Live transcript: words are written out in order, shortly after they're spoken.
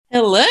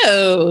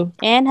Hello.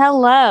 And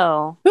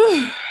hello.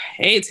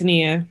 Hey,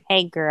 Tania.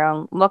 Hey,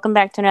 girl. Welcome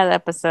back to another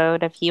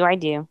episode of You I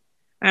Do.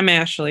 I'm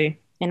Ashley.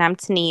 And I'm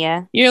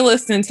Tania. You're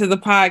listening to the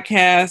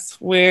podcast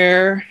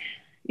where,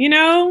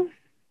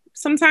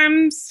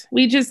 sometimes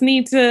we just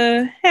need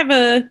to have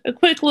a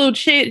quick little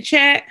chit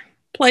chat,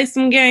 play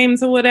some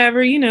games or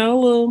whatever, a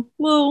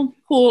little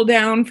cool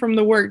down from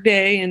the work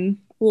day and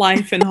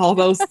life and all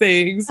those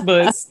things,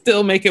 but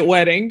still make it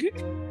wedding.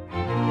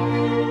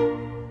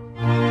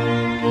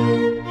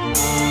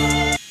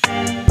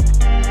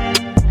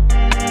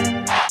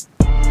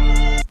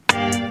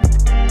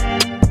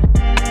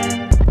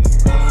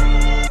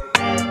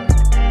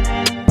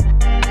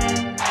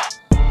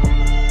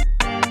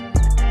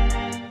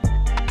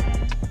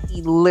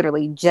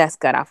 Literally just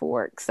got off of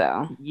work,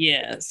 so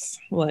yes,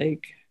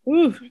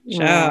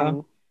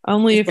 child.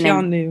 Only if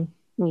y'all knew.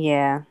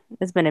 Yeah,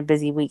 it's been a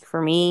busy week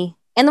for me,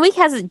 and the week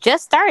hasn't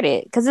just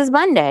started because it's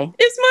Monday.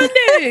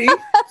 It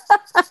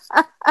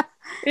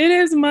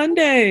is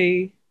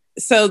Monday.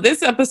 So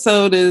this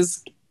episode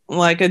is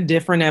like a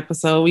different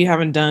episode. We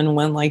haven't done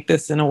one like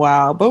this in a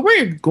while, but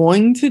we're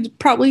going to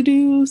probably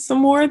do some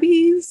more of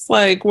these,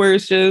 like where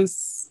it's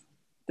just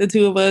the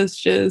two of us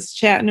just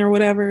chatting or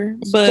whatever.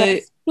 But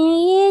just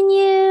me and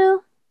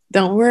you.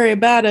 Don't worry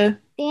about it.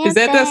 Is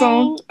that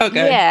song?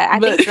 Okay. Yeah, I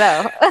think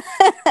so.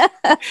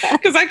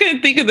 Because I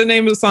couldn't think of the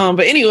name of the song.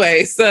 But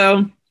anyway,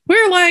 so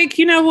we're like,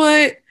 you know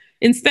what?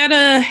 Instead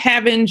of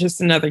having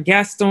just another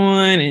guest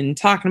on and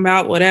talking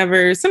about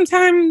whatever,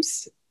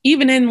 sometimes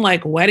even in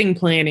like wedding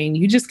planning,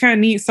 you just kind of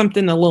need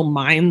something a little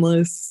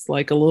mindless,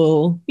 like a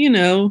little,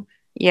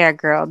 Yeah,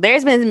 girl.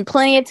 There's been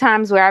plenty of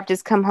times where I've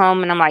just come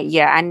home and I'm like,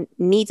 yeah, I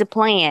need to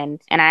plan.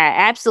 And I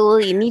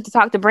absolutely need to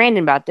talk to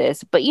Brandon about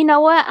this. But you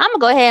know what? I'm going to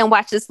go ahead and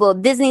watch this little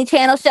Disney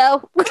Channel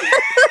show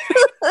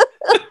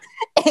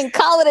and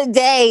call it a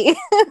day.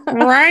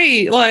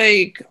 Right.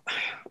 Like,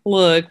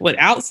 look, with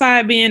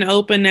outside being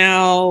open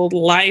now,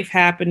 life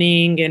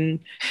happening, and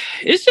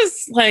it's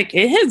just like,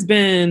 it has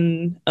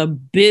been a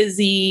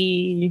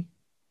busy,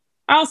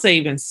 I'll say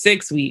even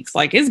 6 weeks.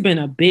 Like, it's been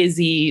a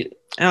busy,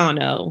 I don't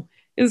know.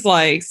 It's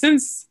like,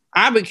 since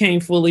I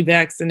became fully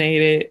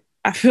vaccinated,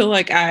 I feel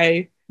like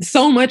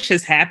so much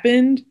has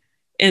happened.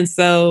 And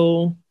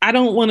so I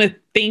don't want to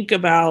think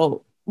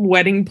about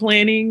wedding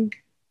planning,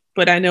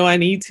 but I know I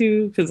need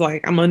to because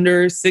like I'm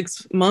under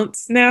 6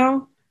 months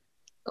now.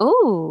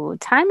 Ooh,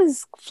 time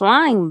is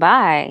flying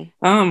by.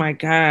 Oh my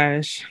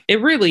gosh.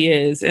 It really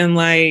is. And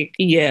like,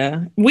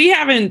 yeah, we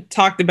haven't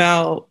talked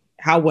about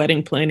how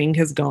wedding planning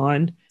has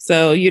gone.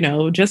 So,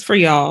 just for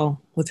y'all,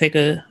 we'll take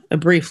a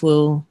brief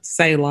little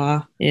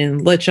selah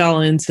and let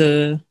y'all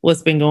into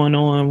what's been going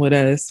on with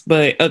us.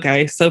 But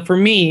okay, so for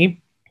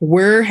me,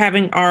 we're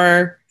having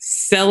our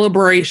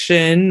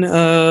celebration,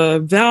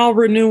 vow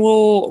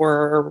renewal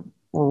or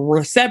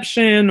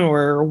reception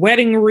or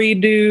wedding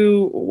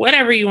redo,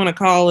 whatever you want to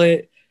call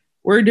it.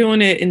 We're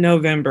doing it in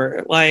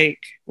November. Like,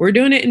 we're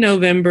doing it in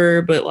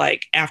November, but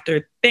like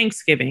after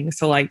Thanksgiving.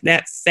 So like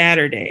that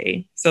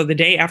Saturday. So the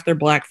day after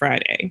Black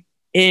Friday.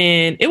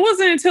 And it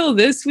wasn't until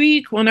this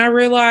week when I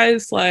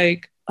realized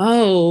like,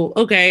 oh,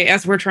 okay,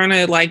 as we're trying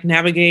to like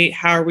navigate,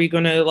 how are we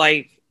going to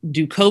like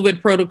do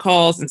COVID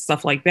protocols and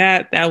stuff like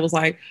that? That was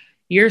like,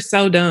 you're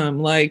so dumb.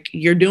 Like,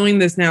 you're doing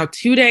this now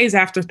 2 days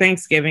after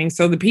Thanksgiving.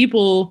 So the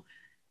people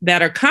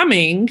that are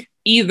coming,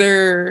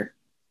 either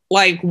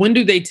like, when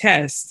do they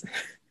test?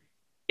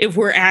 If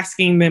we're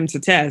asking them to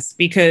test,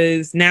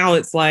 because now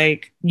it's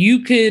like you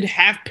could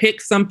have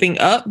picked something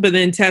up, but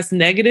then test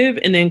negative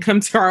and then come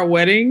to our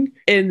wedding.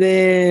 And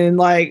then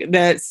like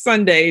that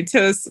Sunday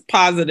test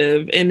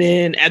positive. And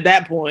then at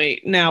that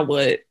point, now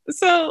what?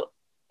 So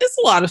it's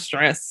a lot of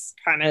stress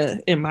kind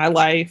of in my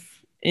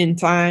life in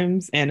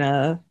times. And,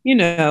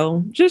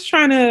 just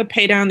trying to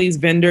pay down these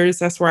vendors.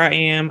 That's where I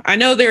am. I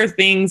know there are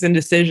things and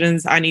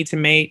decisions I need to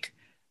make.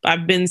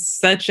 I've been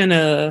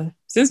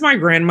since my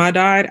grandma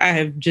died, I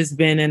have just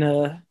been in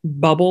a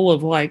bubble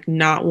of like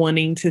not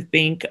wanting to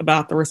think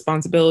about the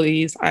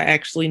responsibilities I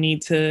actually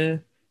need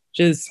to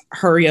just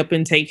hurry up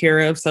and take care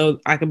of so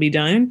I can be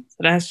done. So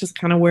that's just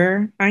kind of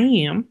where I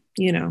am,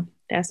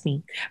 that's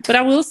me. But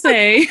I will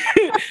say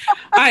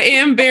I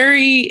am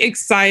very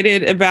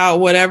excited about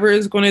whatever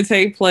is going to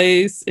take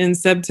place in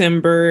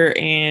September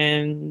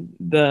and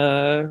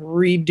the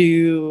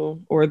redo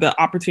or the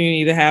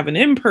opportunity to have an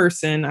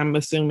in-person, I'm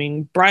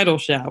assuming, bridal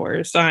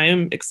shower. So I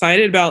am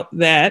excited about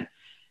that.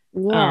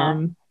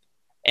 Yeah.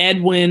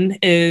 Edwin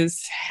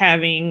is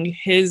having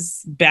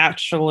his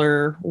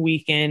bachelor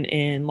weekend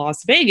in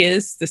Las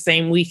Vegas the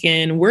same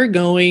weekend we're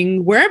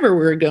going wherever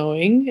we're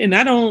going. And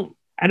I don't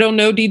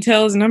know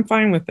details, and I'm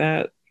fine with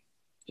that.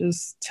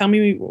 Just tell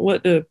me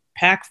what to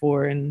pack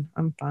for, and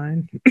I'm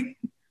fine. But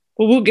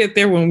we'll get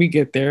there when we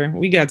get there.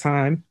 We got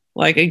time.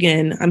 Like,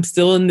 again, I'm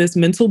still in this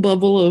mental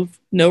bubble of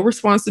no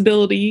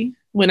responsibility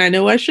when I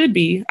know I should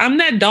be. I'm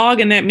that dog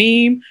in that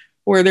meme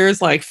where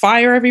there's like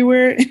fire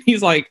everywhere, and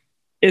he's like,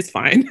 it's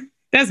fine.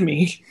 That's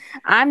me.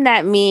 I'm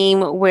that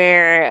meme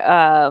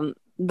where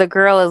the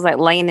girl is like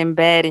laying in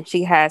bed and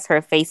she has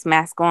her face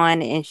mask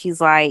on and she's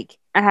like,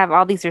 I have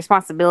all these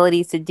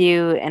responsibilities to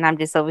do, and I'm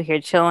just over here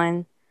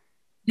chilling,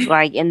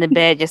 like in the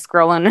bed, just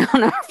scrolling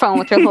on our phone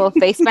with your little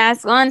face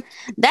mask on.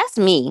 That's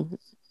me.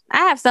 I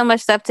have so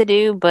much stuff to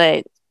do,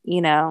 but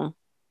you know,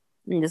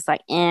 I'm just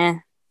like, eh.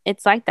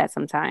 It's like that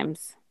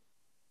sometimes.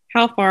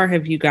 How far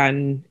have you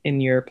gotten in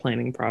your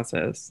planning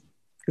process?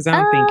 Because I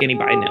don't think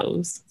anybody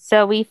knows.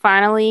 So we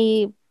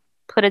finally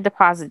put a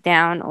deposit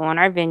down on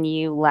our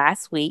venue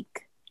last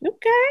week.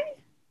 Okay.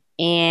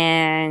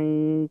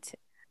 And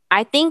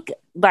I think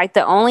like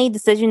the only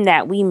decision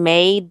that we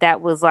made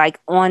that was like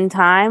on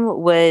time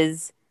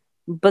was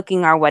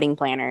booking our wedding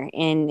planner.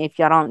 And if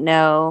y'all don't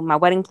know, my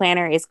wedding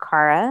planner is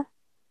Cara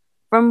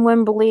from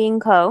Wembley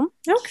and Co.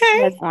 She has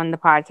Okay. on the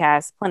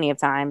podcast plenty of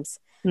times.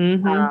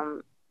 Mm-hmm.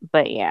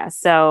 But yeah,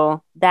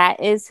 so that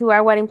is who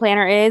our wedding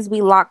planner is.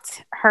 We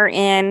locked her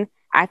in,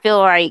 I feel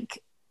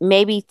like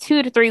maybe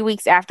 2 to 3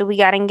 weeks after we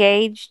got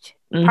engaged,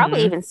 probably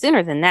Mm-hmm. even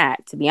sooner than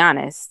that, to be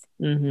honest.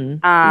 Mm-hmm.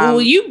 Well,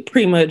 Um, you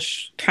pretty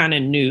much kind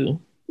of knew from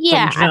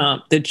yeah,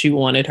 jump that you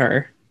wanted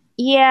her.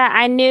 yeah,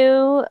 I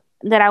knew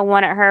that I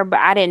wanted her, but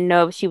I didn't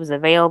know if she was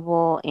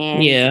available,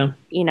 and Yeah.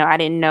 I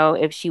didn't know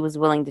if she was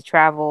willing to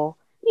travel.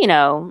 You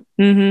know,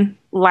 Mm-hmm.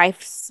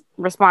 life's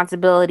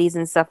responsibilities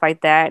and stuff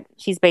like that.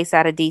 She's based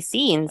out of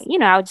DC,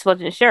 and I just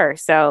wasn't sure.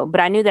 So, but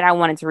I knew that I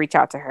wanted to reach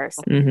out to her.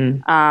 So,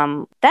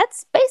 Mm-hmm.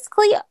 that's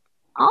basically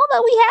all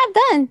that we have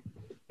done.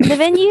 The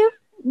venue,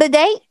 the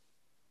date,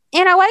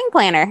 and our wedding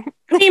planner.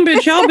 I mean,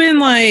 but y'all been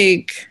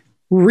like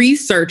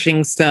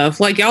researching stuff.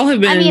 Like y'all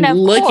have I mean, been of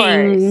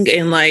looking course.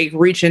 and like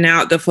reaching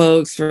out to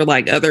folks for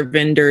like other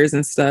vendors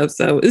and stuff.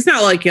 So it's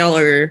not like y'all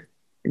are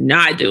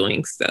not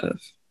doing stuff.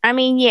 I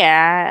mean,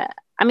 yeah.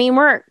 I mean,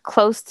 we're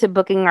close to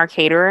booking our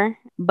caterer,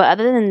 but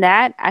other than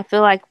that, I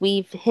feel like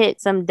we've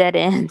hit some dead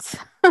ends.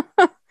 So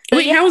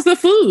Wait, yeah. how was the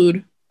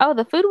food? Oh,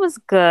 the food was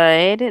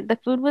good. The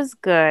food was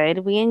good.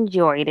 We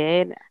enjoyed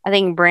it. I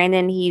think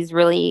Brandon, he's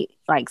really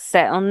like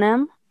set on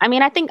them. I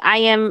mean, I think I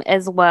am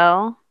as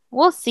well.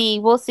 We'll see.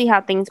 We'll see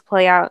how things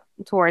play out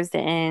towards the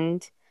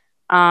end.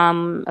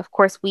 Of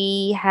course,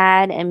 we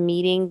had a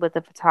meeting with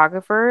a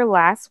photographer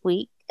last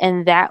week,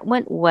 and that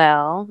went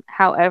well.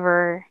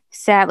 However,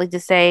 sadly to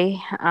say,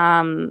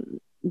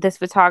 this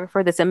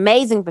photographer, this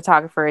amazing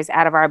photographer, is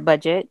out of our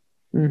budget.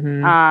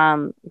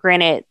 Mm-hmm.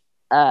 Granted,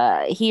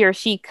 he or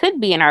she could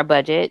be in our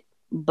budget,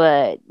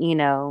 but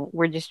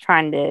we're just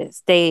trying to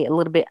stay a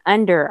little bit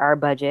under our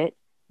budget.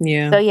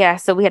 Yeah. So yeah,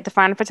 so we had to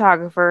find a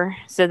photographer.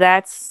 So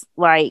that's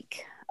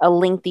like a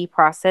lengthy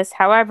process.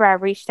 However, I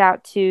reached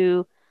out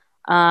to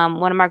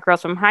one of my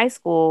girls from high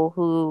school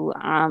who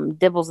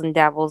dibbles and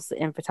dabbles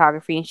in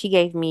photography, and she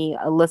gave me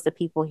a list of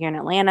people here in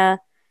Atlanta.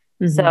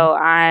 Mm-hmm. So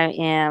I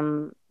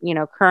am,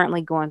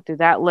 currently going through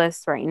that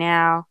list right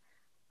now.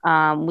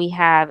 We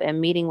have a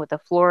meeting with a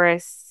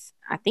florist,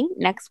 I think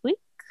next week,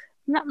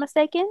 if I'm not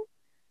mistaken.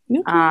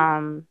 Okay.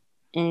 Um,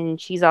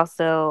 and she's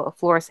also a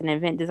florist and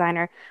event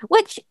designer,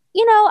 which,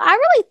 I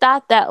really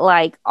thought that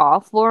like all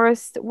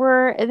florists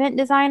were event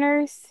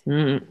designers.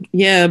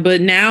 Yeah,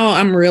 but now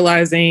I'm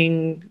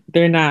realizing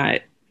they're not.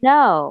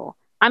 No,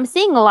 I'm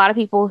seeing a lot of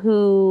people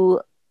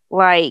who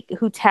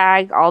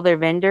tag all their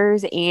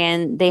vendors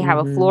and they have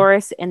a Mm-hmm.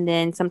 florist and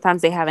then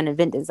sometimes they have an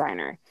event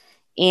designer.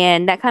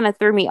 And that kind of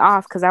threw me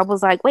off because I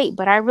was like, wait,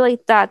 but I really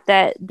thought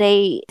that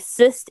they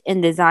assist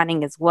in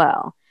designing as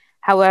well.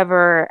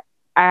 However,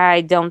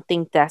 I don't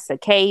think that's the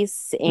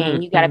case.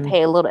 And you got to Mm-hmm.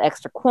 pay a little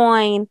extra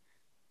coin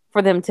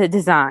for them to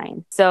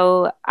design.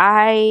 So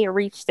I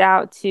reached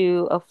out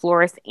to a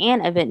florist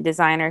and event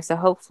designer. So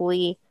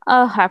hopefully,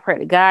 oh, I pray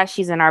to God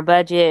she's in our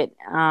budget.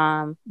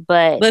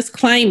 But Let's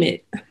claim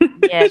it.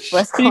 yes,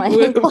 let's She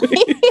claim. will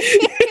be.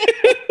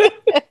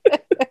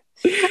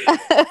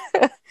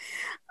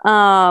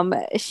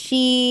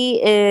 She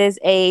is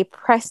a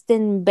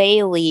Preston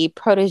Bailey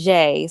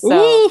protege. So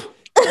Ooh.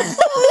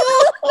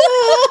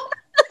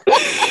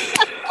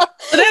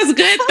 But that's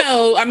good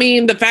though. I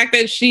mean, the fact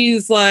that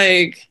she's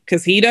like,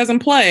 because he doesn't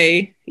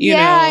play,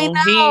 yeah, I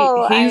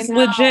know. I he's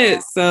legit.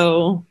 know.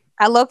 So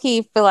I low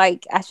key feel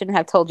like I shouldn't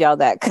have told y'all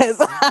that because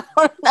I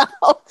don't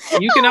know.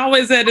 you can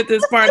always edit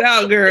this part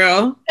out,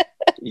 girl.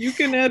 You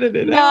can edit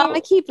it No, I'm gonna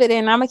out. keep it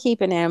in. I'm gonna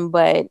keep it in,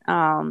 but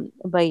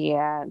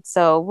yeah.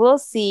 So we'll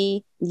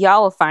see.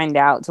 Y'all will find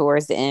out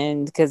towards the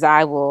end because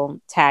I will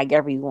tag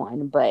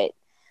everyone. But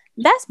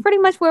that's pretty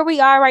much where we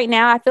are right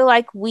now. I feel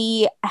like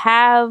we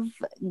have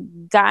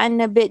gotten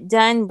a bit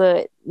done,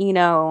 but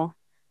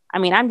I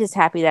mean, I'm just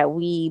happy that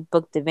we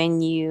booked the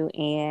venue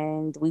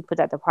and we put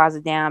that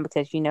deposit down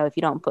because if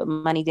you don't put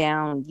money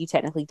down, you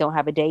technically don't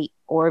have a date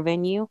or a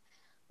venue.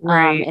 And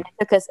Right. it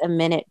took us a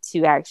minute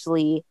to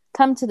actually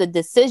come to the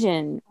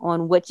decision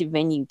on which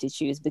venue to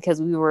choose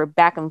because we were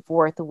back and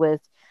forth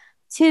with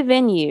two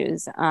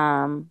venues.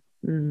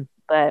 Mm.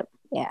 But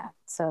yeah,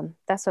 so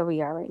that's where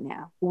we are right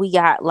now. We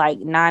got like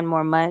 9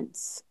 more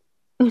months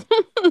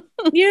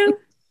Yeah.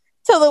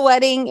 till the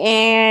wedding,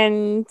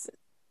 and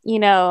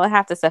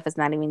half the stuff is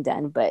not even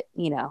done, but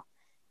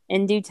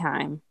in due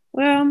time.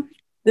 Well,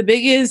 the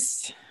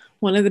biggest,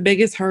 one of the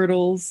biggest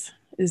hurdles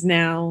is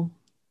now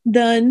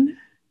done.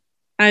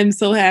 I'm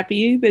so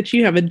happy that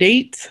you have a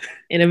date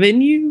in a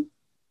venue.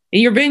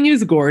 And your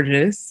venue's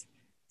gorgeous.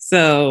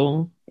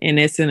 So, and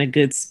it's in a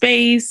good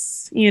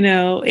space,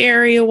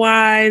 area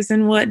wise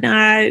and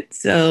whatnot.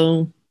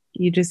 So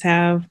you just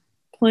have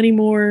plenty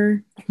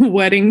more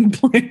wedding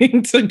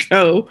planning to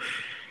go.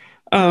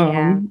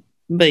 Yeah.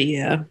 But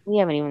yeah, We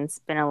haven't even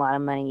spent a lot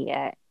of money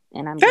yet.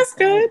 And I'm that's just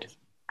like, good.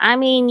 I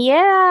mean,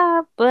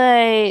 yeah,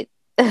 but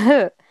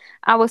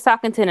I was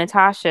talking to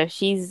Natasha.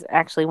 She's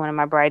actually one of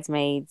my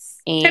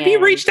bridesmaids. Have you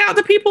And reached out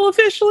to people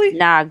officially?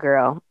 nah,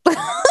 girl.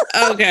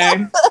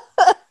 Okay.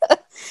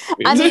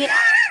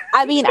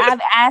 I mean,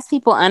 I've asked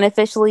people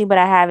unofficially, but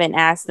I haven't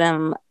asked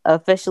them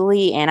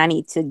officially, and I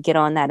need to get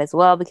on that as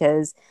well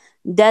because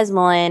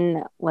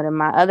Desmond, one of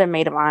my other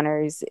maid of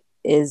honors,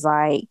 is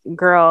like,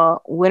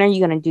 "Girl, when are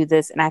you gonna do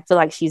this?" And I feel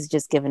like she's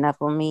just given up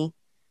on me.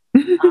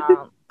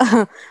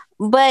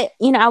 But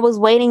I was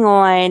waiting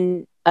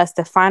on us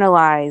to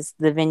finalize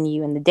the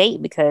venue and the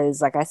date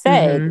because, like I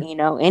said,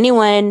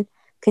 anyone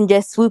can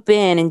just swoop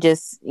in and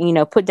just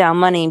put down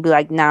money and be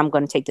like, "Nah, I'm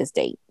going to take this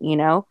date."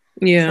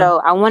 Yeah.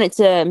 So I wanted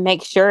to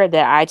make sure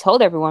that I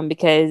told everyone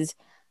because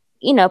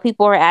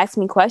people were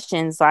asking me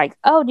questions like,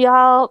 "Oh, do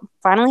y'all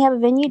finally have a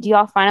venue? Do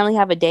y'all finally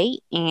have a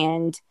date?"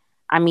 And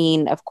I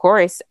mean, of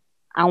course,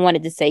 I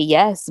wanted to say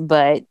yes,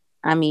 but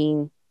I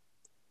mean,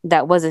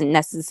 that wasn't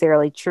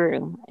necessarily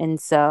true. And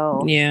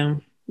so, Yeah.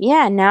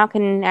 yeah, now I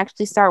can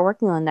actually start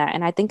working on that.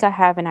 And I think I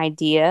have an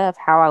idea of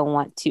how I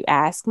want to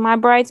ask my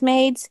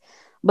bridesmaids.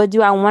 But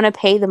do I want to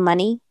pay the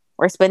money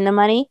or spend the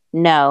money?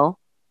 No.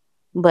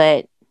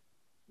 But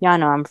y'all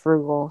know I'm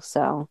frugal,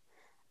 so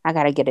I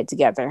got to get it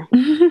together.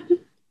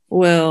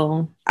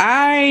 Well,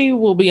 I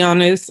will be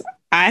honest.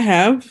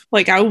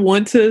 I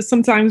want to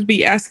sometimes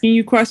be asking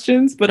you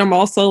questions, but I'm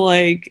also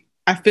like,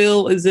 I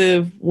feel as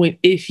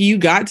if you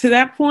got to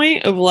that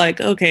point of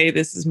like, okay,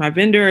 this is my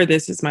vendor, or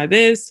this is my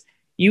this,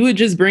 you would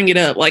just bring it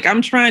up. Like,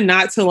 I'm trying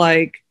not to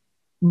like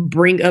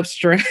bring up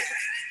stress.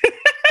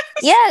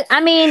 Yeah,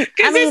 I mean,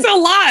 because it's a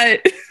lot.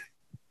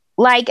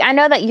 Like, I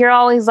know that you're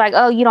always like,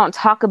 oh, you don't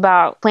talk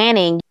about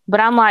planning, but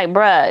I'm like,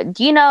 bruh,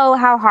 do you know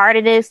how hard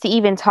it is to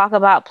even talk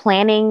about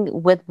planning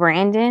with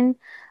Brandon?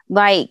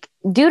 Like,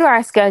 due to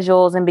our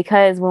schedules, and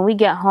because when we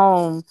get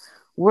home,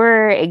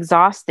 we're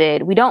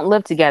exhausted. We don't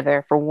live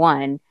together, for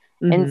one.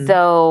 And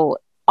so,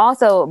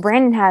 also,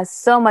 Brandon has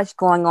so much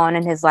going on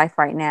in his life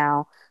right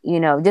now,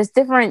 just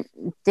different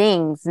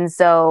things. And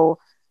so,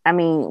 I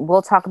mean,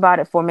 we'll talk about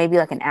it for maybe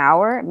like an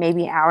hour,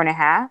 maybe an hour and a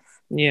half.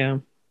 Yeah.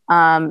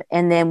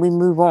 And then we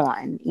move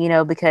on,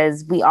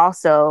 because we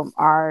also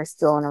are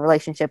still in a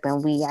relationship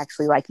and we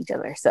actually like each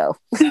other. So,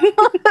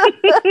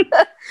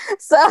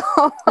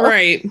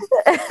 right.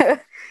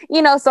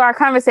 So our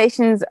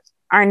conversations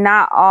are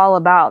not all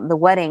about the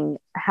wedding.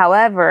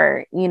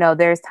 However,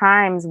 there's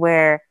times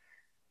where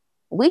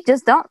we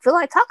just don't feel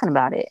like talking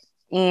about it.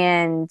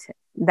 And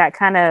that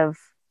kind of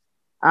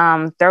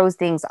throws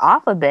things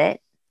off a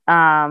bit.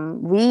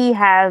 We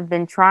have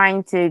been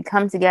trying to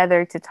come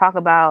together to talk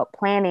about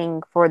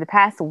planning for the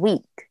past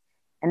week,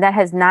 and that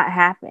has not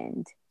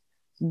happened.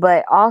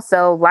 But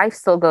also, life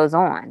still goes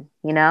on,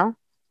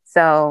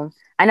 So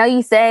I know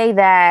you say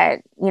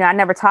that, I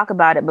never talk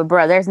about it, but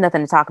bro, there's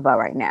nothing to talk about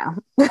right now.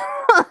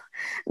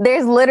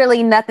 There's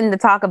literally nothing to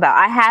talk about.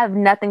 I have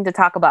nothing to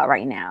talk about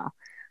right now.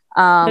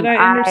 But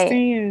I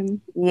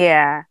understand.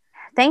 Yeah.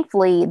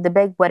 Thankfully, the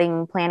Big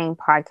Wedding Planning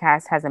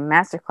Podcast has a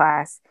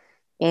masterclass.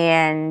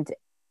 And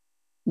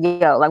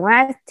like when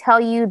I tell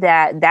you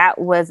that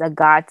was a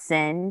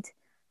godsend,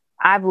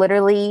 I've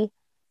literally,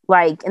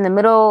 like, in the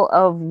middle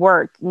of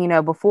work,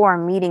 before a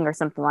meeting or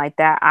something like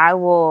that, I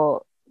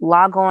will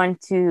log on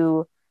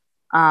to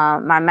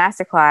my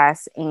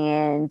masterclass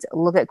and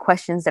look at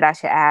questions that I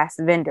should ask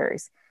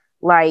vendors.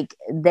 Like,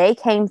 they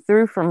came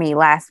through for me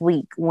last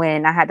week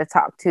when I had to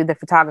talk to the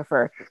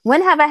photographer.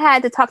 When have I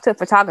had to talk to a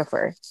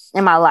photographer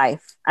in my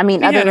life? I mean,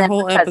 we other had a than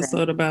whole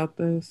episode about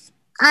this.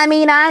 I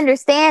mean, I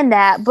understand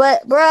that,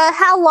 but bruh,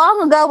 how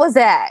long ago was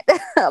that?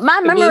 My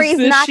memory is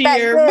not that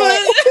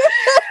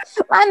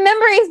good. My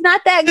memory is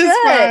not that good.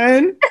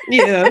 Fine.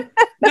 Yeah.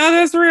 No,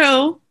 that's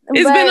real.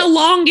 It's been a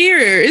long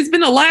year. It's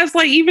been the last,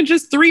 like, even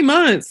just 3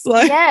 months.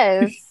 Like,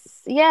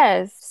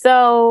 yes.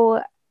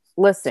 So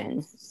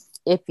listen,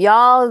 if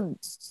y'all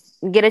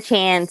get a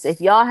chance, if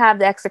y'all have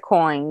the extra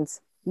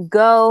coins,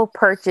 go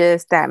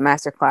purchase that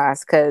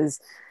masterclass because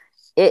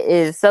it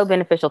is so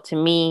beneficial to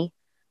me.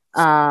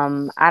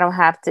 I don't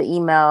have to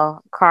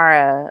email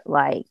Cara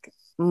like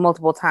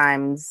multiple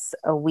times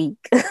a week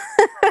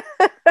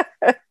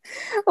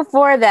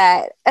for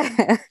that.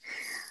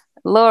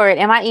 Lord,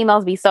 and my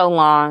emails be so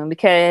long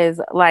because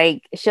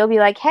like she'll be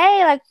like,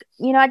 hey, like,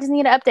 I just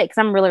need an update because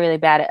I'm really, really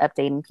bad at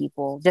updating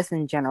people just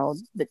in general.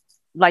 But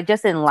like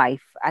just in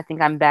life, I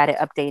think I'm bad at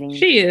updating.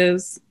 She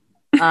is.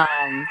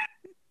 And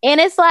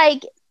it's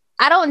like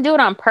I don't do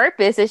it on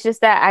purpose. It's just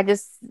that I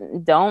just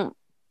don't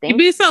think you'd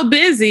be so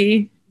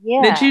busy.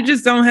 Yeah. That you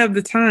just don't have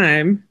the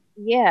time.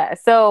 Yeah.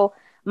 So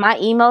my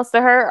emails to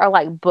her are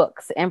like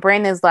books. And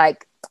Brandon's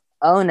like,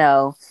 oh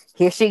no,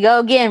 here she go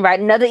again,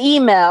 write another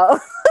email.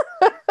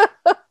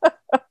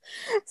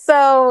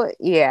 So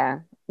yeah,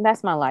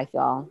 that's my life,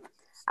 y'all.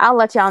 I'll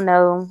let y'all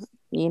know,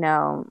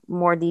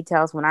 more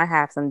details when I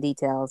have some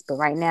details. But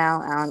right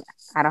now,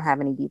 I don't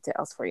have any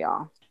details for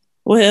y'all.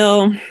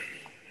 Well,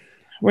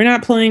 we're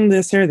not playing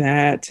this or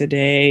that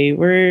today.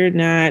 We're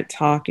not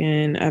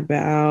talking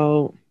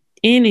about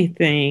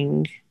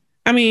anything.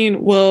 I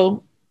mean,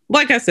 well,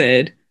 like I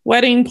said,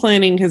 wedding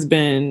planning has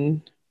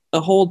been a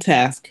whole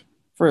task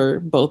for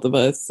both of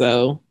us.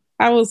 So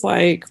I was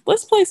like,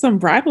 let's play some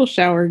bridal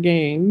shower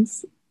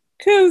games.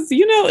 Cause,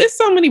 it's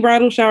so many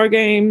bridal shower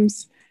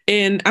games.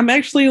 And I'm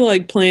actually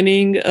like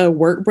planning a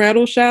work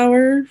bridal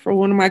shower for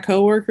one of my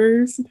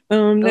coworkers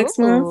next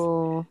month.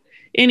 Ooh.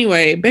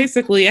 Anyway,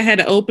 basically I had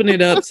to open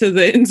it up to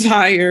the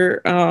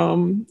entire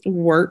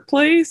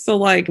workplace. So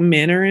like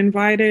men are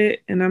invited.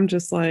 And I'm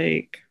just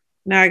like,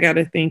 now I got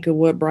to think of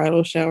what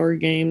bridal shower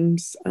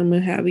games I'm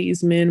going to have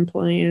these men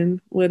playing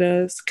with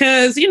us.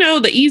 Because,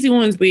 the easy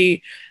ones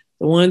be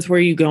the ones where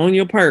you go in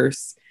your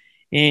purse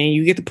and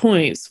you get the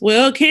points.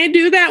 Well, can't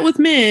do that with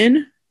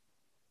men.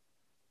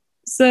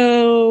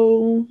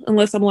 So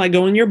unless I'm like,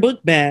 go in your book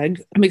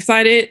bag. I'm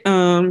excited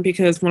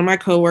because one of my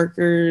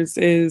coworkers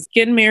is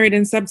getting married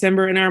in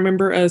September. And I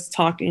remember us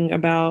talking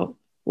about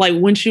like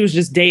when she was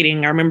just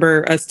dating, I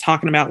remember us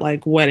talking about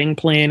like wedding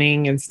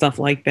planning and stuff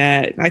like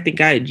that. I think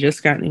I had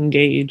just gotten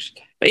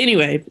engaged. But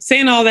anyway,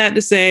 saying all that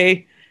to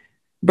say,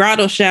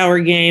 bridal shower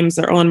games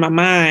are on my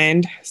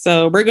mind.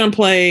 So we're going to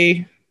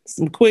play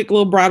some quick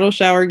little bridal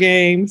shower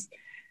games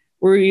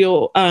where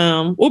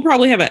we'll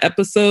probably have an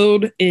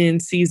episode in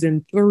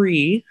season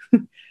 3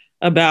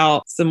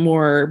 about some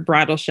more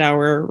bridal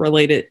shower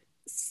related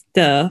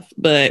stuff.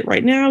 But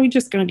right now, we're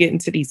just going to get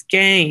into these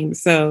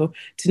games. So,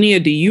 Tania,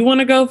 do you want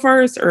to go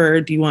first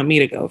or do you want me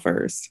to go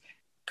first?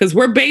 Because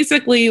we're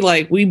basically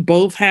like, we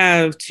both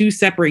have 2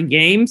 separate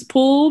games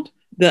pulled.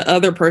 The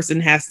other person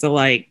has to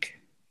like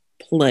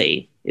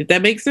play, if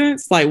that makes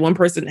sense. Like one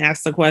person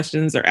asks the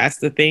questions or asks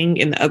the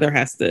thing and the other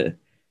has to.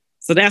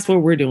 So that's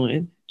what we're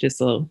doing, just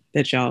so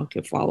that y'all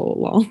can follow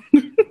along.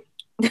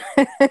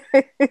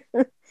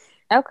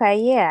 Okay,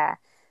 yeah.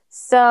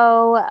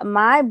 So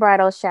my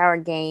bridal shower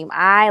game,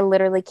 I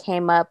literally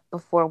came up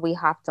before we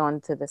hopped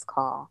onto this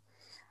call.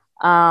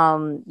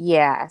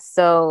 Yeah,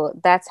 so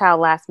that's how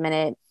last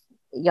minute,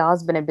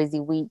 y'all's been a busy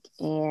week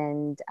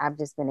and I've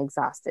just been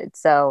exhausted.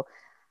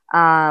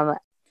 Um,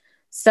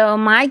 so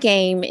my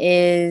game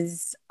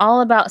is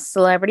all about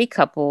celebrity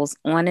couples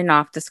on and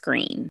off the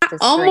screen.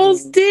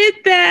 Almost did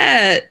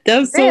that.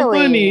 That's so Really?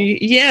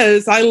 funny.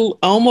 Yes, I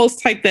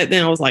almost typed that.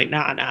 Then I was like,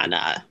 nah.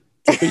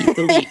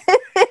 Delete.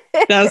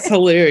 That's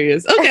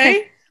hilarious.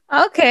 Okay.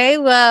 Okay,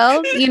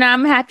 well,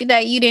 I'm happy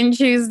that you didn't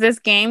choose this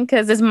game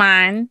because it's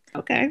mine.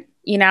 Okay.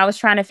 I was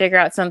trying to figure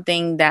out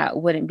something that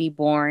wouldn't be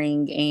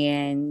boring.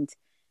 And,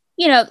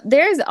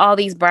 there's all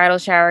these bridal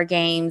shower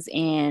games,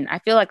 and I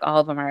feel like all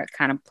of them are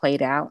kind of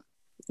played out.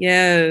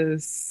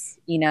 Yes.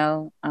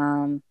 But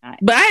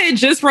I had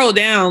just wrote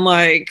down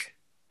like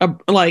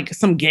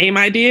some game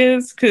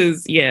ideas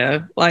because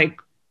like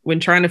when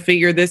trying to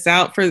figure this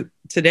out for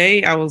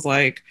today, I was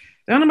like,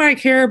 don't nobody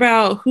care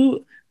about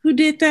who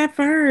did that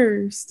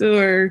first,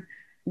 or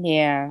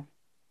yeah,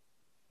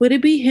 would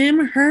it be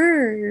him or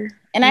her?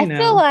 And I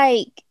feel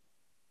like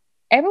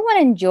everyone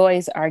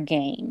enjoys our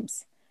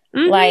games.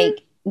 Mm-hmm.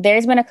 Like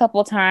there's been a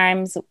couple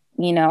times,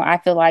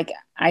 I feel like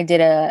I did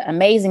an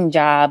amazing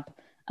job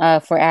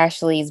for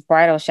Ashley's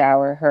bridal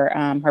shower,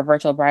 her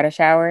virtual bridal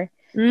shower.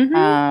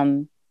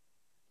 Mm-hmm.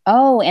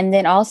 Oh, and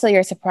then also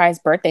your surprise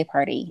birthday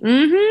party.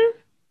 Mm-hmm.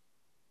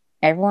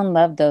 Everyone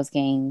loved those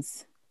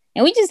games.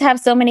 And we just have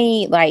so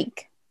many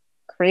like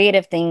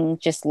creative things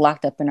just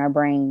locked up in our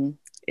brain.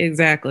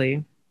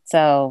 Exactly.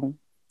 So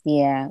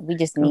yeah, we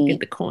just need get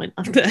the coin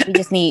off that. We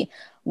just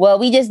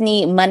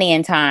need money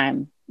and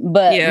time.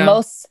 But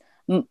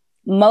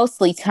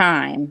mostly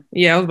time.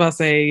 Yeah, I was about to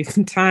say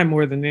time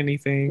more than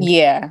anything.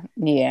 Yeah.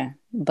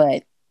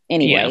 But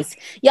anyways,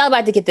 y'all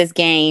about to get this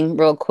game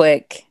real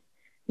quick.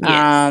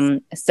 Yes.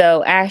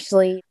 So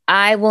Ashley,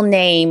 I will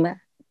name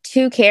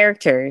 2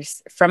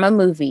 characters from a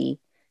movie.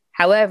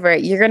 However,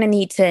 you're going to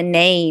need to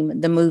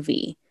name the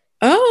movie.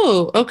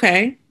 Oh,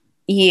 okay.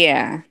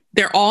 Yeah.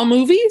 They're all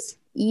movies?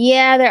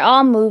 Yeah, they're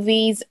all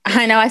movies.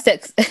 I know I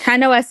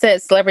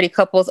said celebrity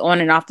couples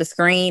on and off the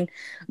screen,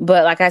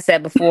 but like I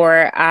said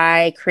before,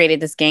 I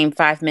created this game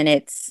 5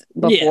 minutes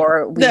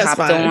before we hopped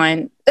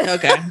on.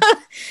 Okay.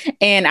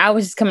 And I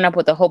was just coming up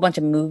with a whole bunch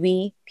of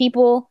movie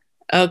people.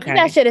 Okay.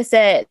 I should have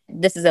said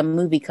this is a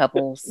movie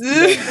couples.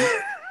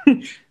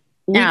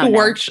 We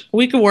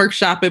could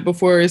workshop it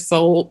before it's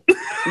sold.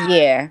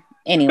 Yeah.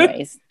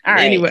 Anyways. All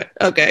right. Anyway,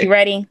 okay. You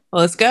ready?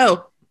 Let's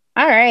go.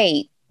 All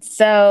right.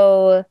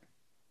 So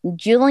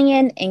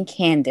Julian and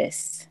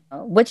Candace.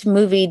 Which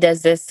movie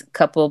does this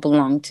couple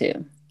belong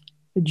to?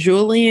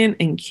 Julian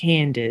and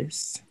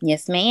Candace.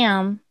 Yes,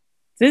 ma'am.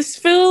 This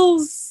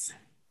feels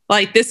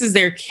like this is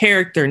their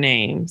character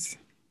names.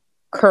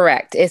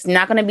 Correct. It's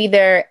not going to be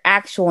their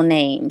actual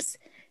names.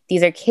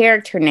 These are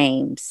character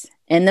names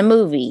in the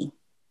movie.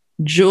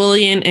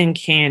 Julian and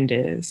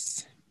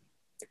Candace.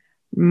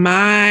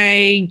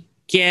 My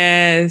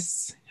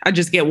guess, I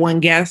just get one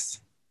guess.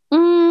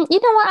 You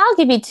know what? I'll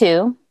give you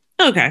two.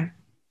 Okay.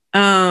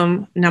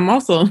 And I'm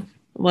also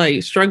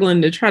like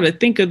struggling to try to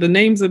think of the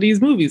names of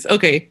these movies.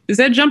 Okay. Is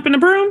that Jump in the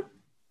Broom?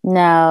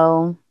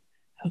 No.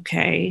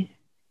 Okay.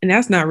 And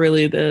that's not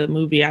really the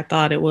movie I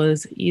thought it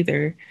was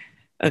either.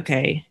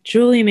 Okay.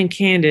 Julian and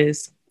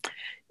Candace.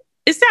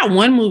 It's that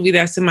one movie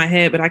that's in my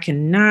head, but I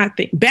cannot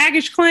think.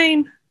 Baggage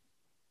Claim?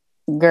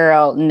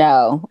 Girl,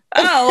 no.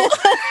 Oh.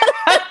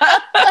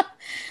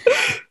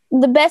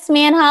 The Best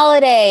Man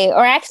Holiday,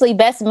 or actually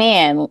Best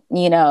Man,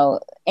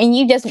 and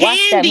you just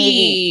watched that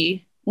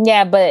movie.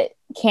 Yeah, but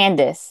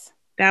Candace.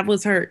 That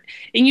was her.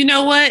 And you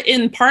know what?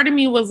 And part of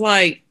me was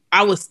like,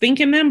 I was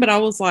thinking them, but I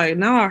was like,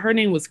 no, her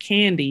name was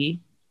Candy.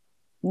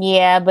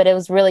 Yeah, but it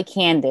was really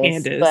Candace.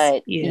 Candace.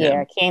 But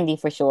yeah, Candy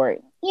for short.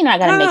 I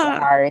gotta make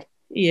it hard.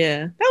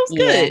 Yeah, that was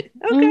good.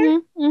 Okay.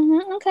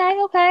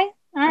 Okay.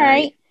 All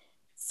right.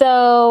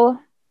 So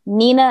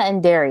Nina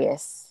and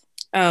Darius.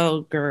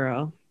 Oh,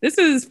 girl. This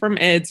is from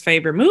Ed's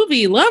favorite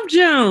movie, Love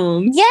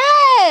Jones.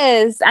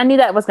 Yes. I knew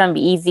that was going to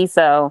be easy.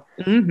 So,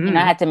 I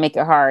had to make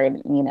it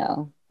hard,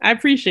 I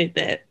appreciate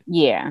that.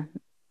 Yeah.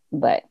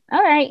 But,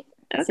 all right.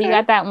 Okay. So you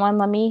got that one.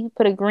 Let me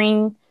put a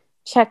green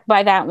check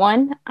by that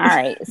one. All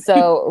right.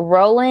 So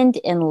Roland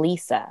and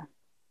Lisa.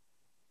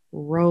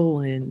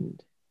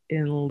 Roland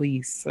and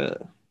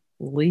Lisa.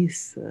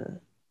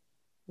 Roland?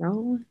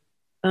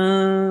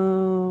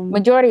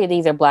 Majority of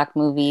these are Black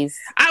movies.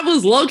 I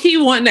was low-key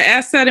wanting to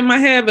ask that in my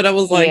head, but I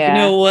was like, you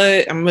know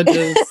what? I'm not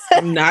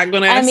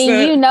gonna ask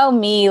that. You know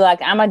me,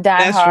 like I'm a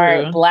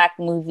diehard Black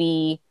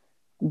movie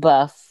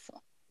buff.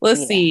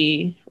 Let's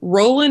see.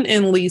 Roland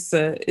and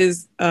Lisa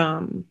is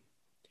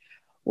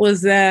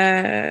was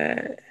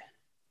that,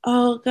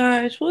 oh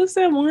gosh, what was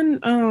that one?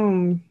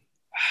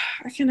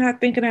 I cannot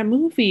think of that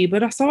movie,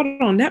 but I saw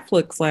it on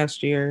Netflix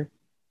last year.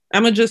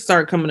 I'm gonna just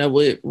start coming up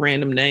with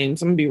random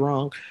names. I'm gonna be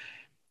wrong.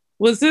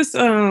 Was this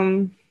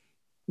The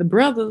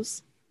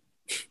Brothers?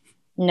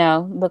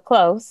 No, but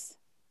close.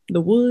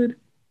 The Wood?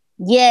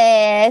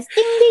 Yes.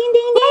 Ding ding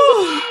ding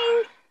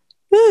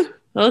ding ding.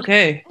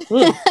 Okay.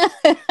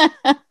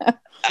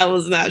 I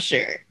was not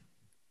sure.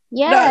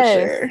 Yes. Not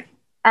sure.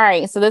 All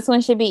right, so this one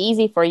should be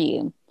easy for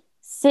you.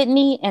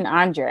 Sydney and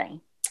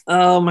Andre.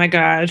 Oh my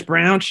gosh,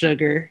 Brown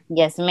Sugar.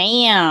 Yes,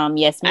 ma'am.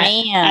 Yes,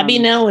 ma'am. I be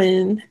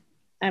knowing.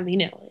 All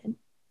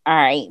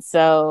right,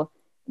 so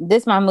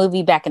this my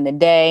movie back in the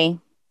day.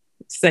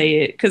 Say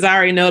it, because I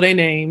already know their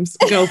names.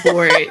 Go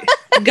for it.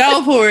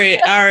 Go for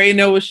it. I already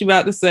know what she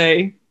about to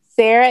say.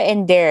 Sarah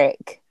and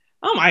Derek.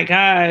 Oh my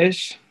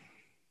gosh.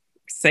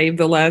 Save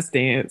the Last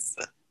Dance.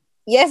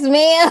 Yes,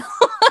 ma'am.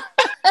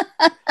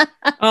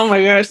 Oh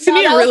my gosh.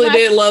 Tania really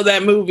did love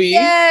that movie.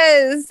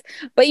 Yes.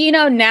 But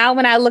now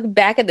when I look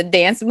back at the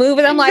dance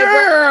movies, I'm like, girl,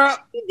 what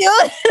are you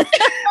doing?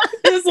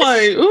 It's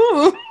like,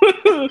 ooh.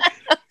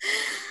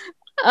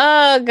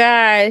 Oh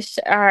gosh.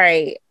 All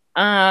right.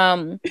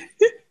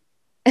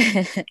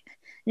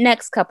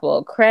 Next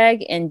couple,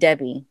 Craig and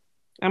Debbie.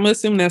 I'm gonna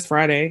assume that's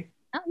Friday.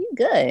 Oh, you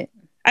good.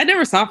 I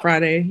never saw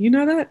Friday. You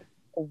know that?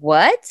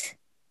 What?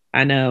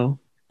 I know.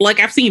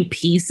 Like, I've seen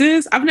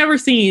pieces. I've never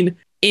seen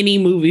any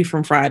movie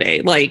from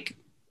Friday. Like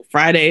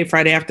Friday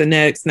after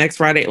next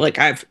Friday. Like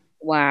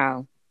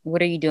Wow.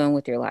 What are you doing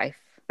with your life?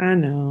 I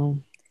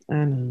know.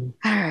 All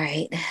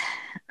right.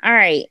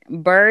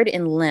 Bird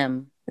and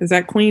Lim. Is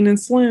that Queen and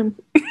Slim?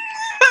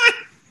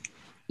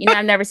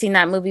 I've never seen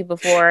that movie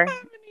before. I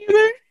haven't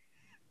either.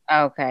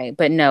 Okay,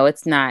 but no,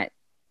 it's not.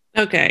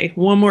 Okay,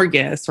 one more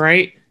guess,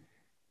 right?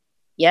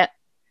 Yep.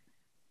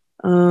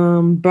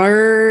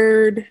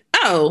 Bird.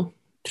 Oh,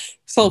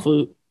 Soul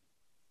Food.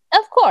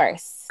 Of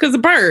course. Because a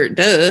bird,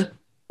 duh.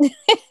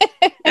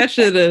 That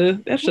should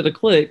have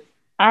clicked.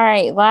 All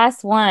right,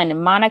 last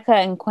one. Monica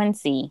and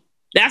Quincy.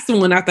 That's the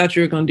one I thought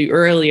you were going to do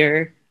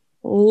earlier.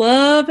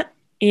 Love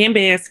and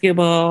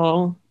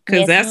Basketball.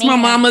 Because that's my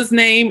mama's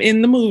name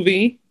in the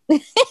movie.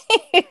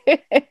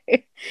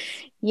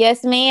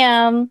 Yes,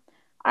 ma'am.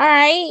 All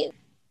right.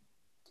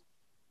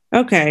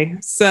 Okay,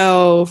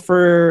 so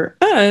for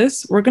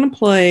us, we're going to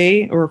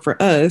play, or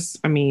for us,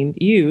 I mean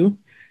you,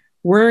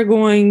 we're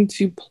going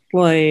to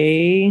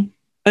play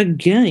a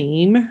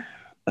game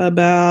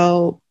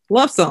about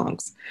love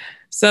songs.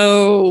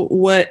 So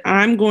what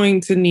I'm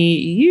going to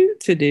need you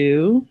to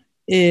do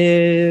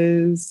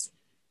is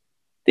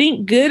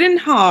think good and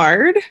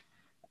hard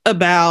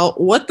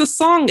about what the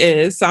song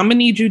is. So I'm going to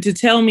need you to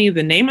tell me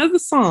the name of the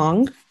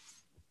song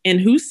and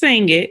who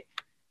sang it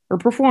or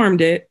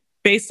performed it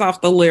based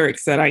off the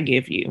lyrics that I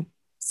give you.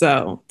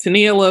 So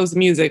Tania loves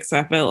music, so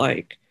I felt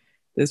like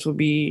this would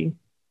be,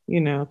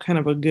 kind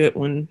of a good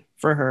one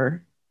for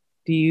her.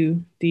 Do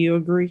you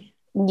agree?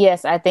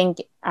 Yes, I think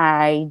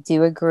I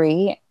do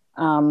agree.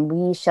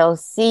 We shall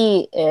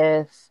see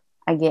if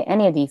I get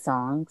any of these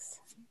songs.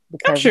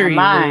 Because I'm sure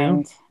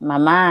my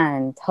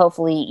mind,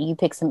 hopefully you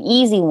pick some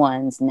easy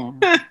ones now.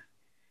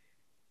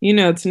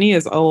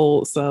 Tania's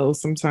old, so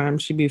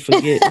sometimes she be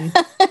forgetting.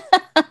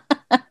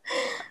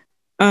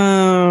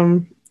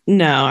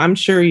 No, I'm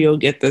sure you'll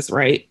get this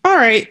right. All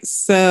right.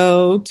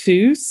 So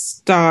to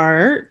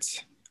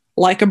start,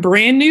 like a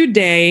brand new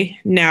day,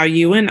 now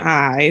you and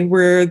I,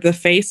 we're the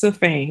face of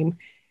fame.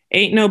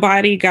 Ain't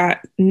nobody got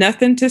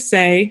nothing to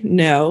say,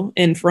 no.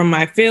 And from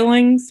my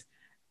feelings,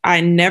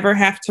 I never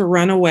have to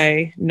run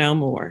away no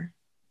more.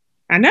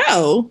 I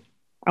know.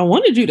 I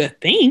wanted you to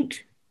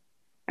think.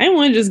 I didn't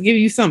want to just give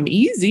you something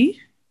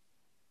easy.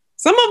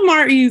 Some of them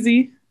are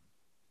easy.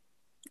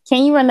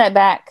 Can you run that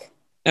back?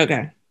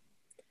 Okay.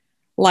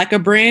 Like a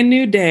brand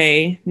new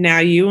day, now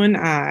you and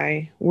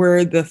I,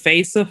 we're the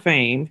face of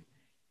fame.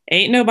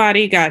 Ain't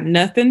nobody got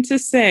nothing to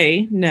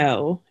say,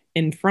 no.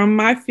 And from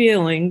my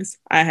feelings,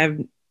 I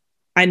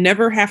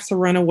never have to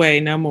run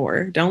away no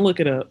more. Don't look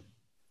it up.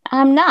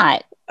 I'm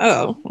not.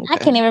 Oh, I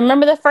okay. can't even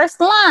remember the first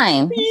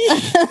line.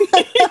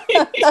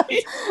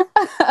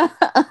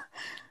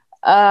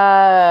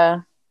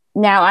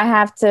 Now I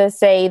have to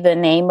say the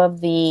name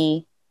of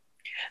the.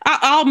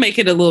 I'll make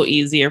it a little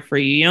easier for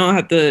you. You don't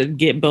have to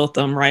get both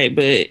of them right,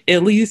 but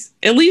at least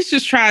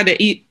just try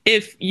to eat.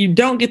 If you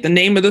don't get the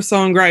name of the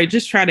song right,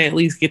 just try to at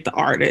least get the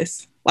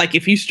artist. Like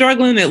if you're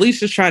struggling, at least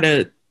just try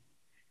to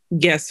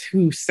guess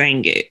who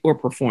sang it or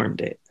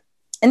performed it.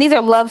 And these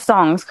are love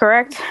songs,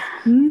 correct?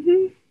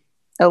 Mm-hmm.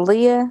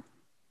 Aaliyah?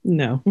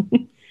 No.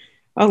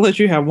 I'll let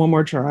you have one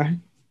more try.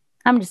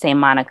 I'm just saying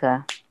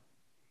Monica.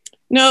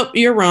 Nope,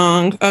 you're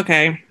wrong.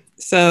 Okay.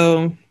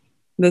 So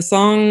the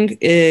song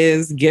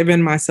is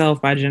Given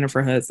Myself by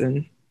Jennifer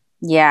Hudson.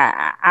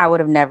 Yeah, I would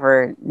have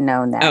never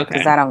known that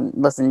because I don't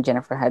listen to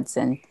Jennifer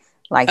Hudson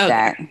like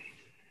that.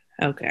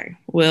 Okay.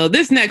 Well,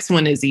 this next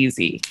one is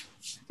easy.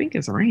 I think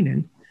it's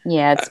raining.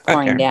 Yeah, it's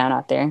pouring down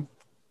out there.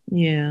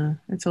 Yeah,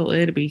 I told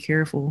Ed to be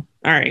careful.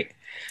 All right.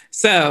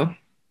 So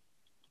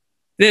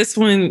this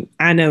one,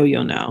 I know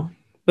you'll know,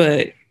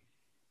 but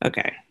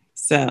okay.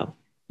 So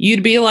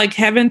you'd be like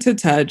heaven to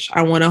touch.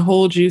 I want to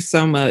hold you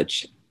so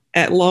much.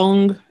 At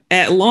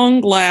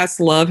long last,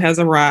 love has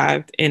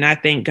arrived, and I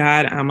thank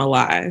God I'm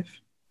alive.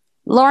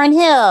 Lauryn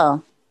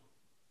Hill.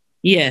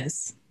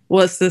 Yes.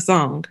 What's the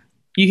song?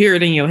 You hear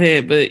it in your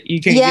head, but you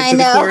can't get to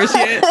the chorus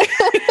yet.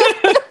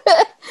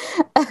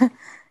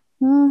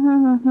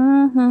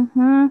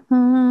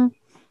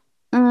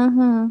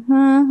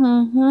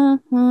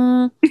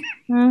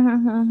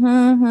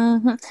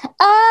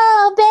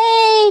 Oh,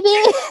 baby.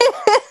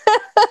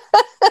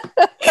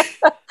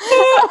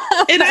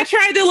 And I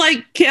tried to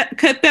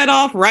cut that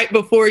off right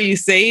before you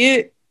say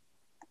it.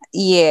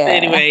 Yeah.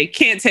 Anyway,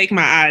 can't take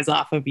my eyes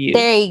off of you.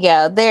 There you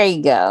go. There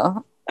you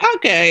go.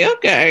 Okay.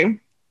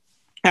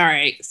 All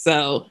right.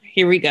 So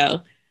here we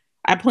go.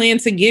 I plan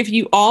to give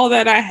you all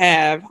that I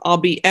have. I'll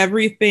be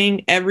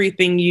everything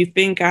you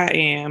think I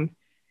am.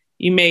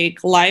 You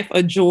make life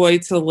a joy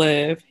to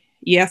live.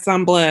 Yes,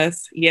 I'm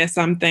blessed. Yes,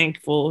 I'm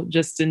thankful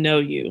just to know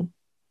you.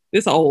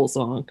 This is an old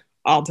song.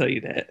 I'll tell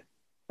you that.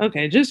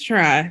 Okay, just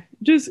try.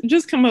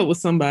 Just come up with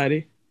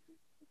somebody.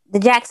 The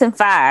Jackson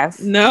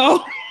 5.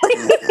 No.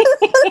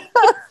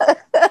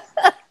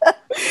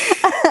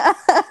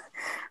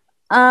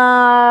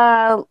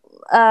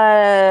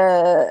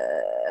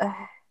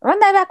 Run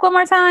that back one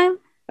more time.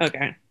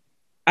 Okay.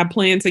 I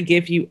plan to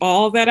give you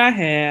all that I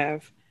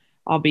have.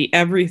 I'll be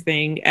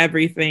everything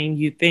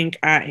you think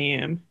I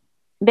am.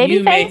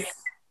 Babyface?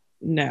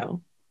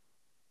 No.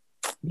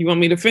 You want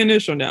me to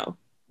finish or no?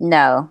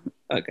 No.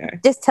 Okay.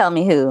 Just tell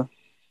me who.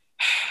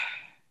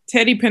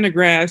 Teddy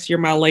Pendergrass, you're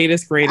my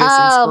latest, greatest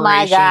inspiration. Oh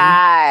my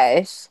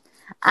gosh.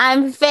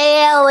 I'm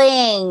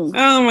failing.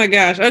 Oh my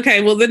gosh.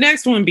 Okay, well, the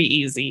next one be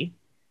easy.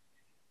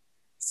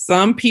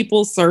 Some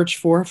people search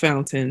for a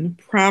fountain,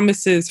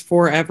 promises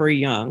forever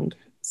young.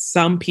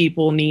 Some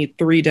people need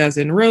 3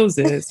 dozen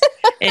roses.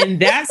 And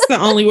that's the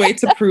only way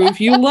to prove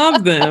you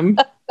love them.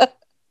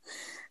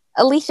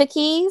 Alicia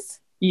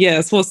Keys?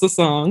 Yes, what's the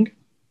song?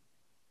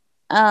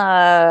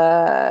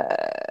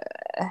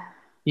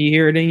 You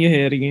hear it in your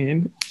head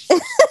again.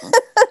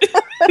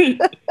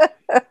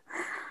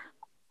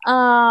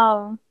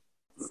 Some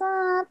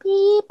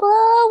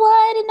people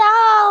wouldn't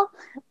know,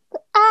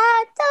 but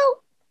I don't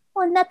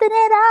want nothing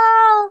at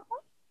all.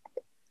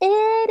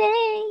 It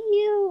ain't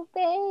you,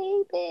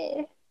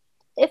 baby.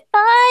 If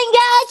I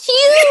got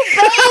you,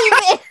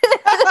 baby.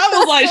 I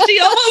was like, she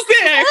almost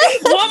there.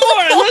 One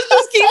more. Let's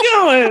just keep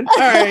going.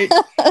 All right.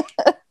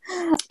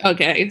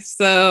 Okay,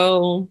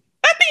 so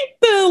I think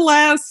the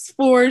last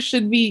 4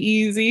 should be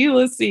easy.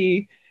 Let's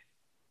see.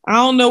 I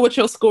don't know what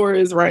your score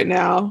is right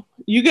now.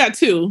 You got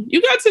 2,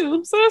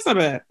 so that's not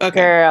bad. Okay.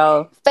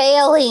 Girl,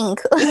 failing.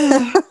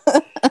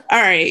 All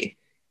right.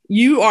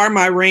 You are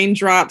my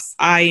raindrops,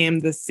 I am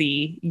the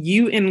sea.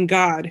 You and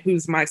God,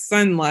 who's my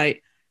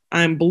sunlight,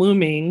 I'm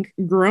blooming,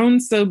 grown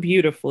so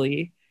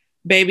beautifully.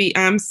 Baby,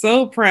 I'm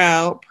so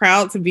proud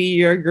to be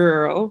your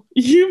girl.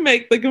 You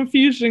make the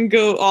confusion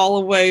go all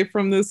away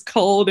from this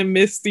cold and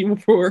misty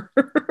world.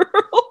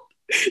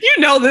 You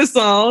know this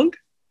song.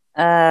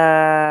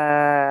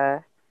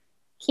 Can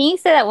you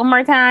say that one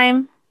more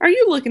time? Are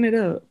you looking it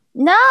up?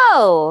 No.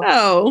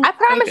 Oh. I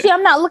promise you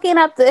I'm not looking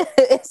up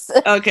this.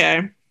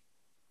 Okay.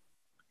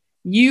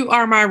 You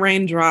are my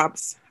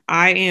raindrops.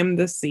 I am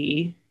the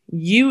sea.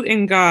 You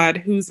and God,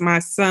 who's my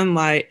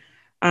sunlight,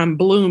 I'm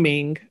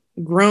blooming,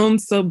 grown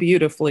so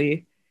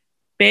beautifully.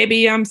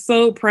 Baby, I'm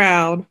so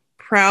proud,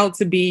 proud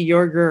to be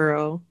your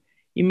girl.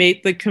 You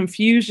made the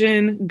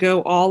confusion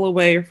go all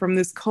away from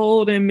this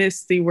cold and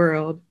misty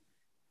world.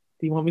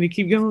 Do you want me to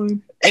keep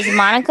going? Is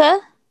Monica?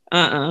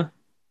 Uh-uh.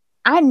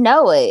 I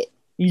know it.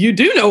 You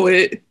do know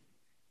it.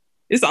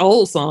 It's an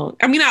old song.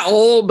 I mean, not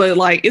old, but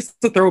like it's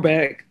a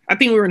throwback. I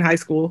think we were in high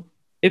school.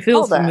 It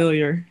feels Hold up.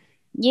 familiar.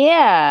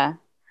 Yeah.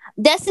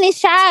 Destiny's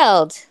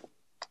Child.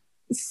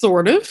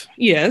 Sort of.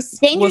 Yes.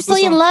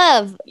 Dangerously in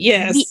Love.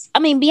 Yes.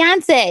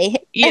 Beyonce.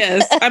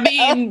 Yes. I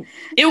mean,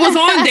 it was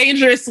on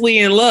Dangerously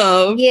in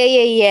Love.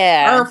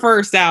 Yeah. Her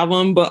first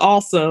album, but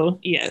also,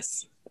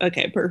 yes.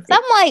 Okay, perfect. So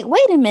I'm like,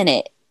 wait a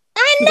minute.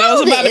 I know I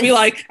was about this. to be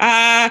like,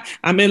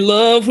 I'm in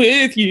love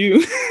with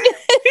you.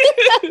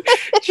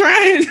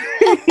 Trying.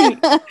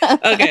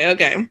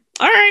 Okay.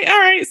 All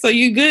right. So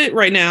you good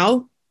right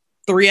now.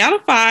 3 out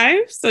of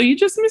 5. So you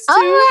just missed 2.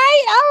 All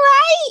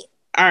right.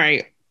 All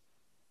right.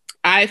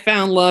 I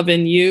found love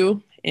in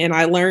you and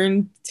I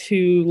learned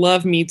to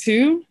love me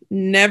too.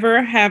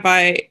 Never have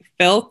I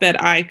felt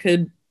that I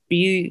could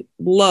be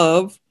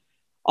love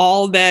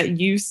all that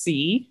you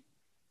see.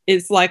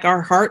 It's like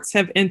our hearts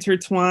have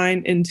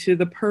intertwined into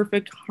the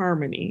perfect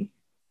harmony.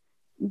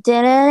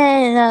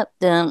 Dum,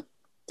 dum.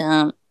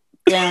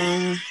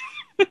 No.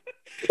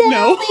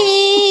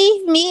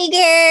 Leave me,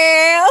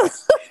 girl.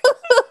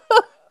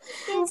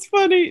 That's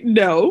funny.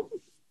 No.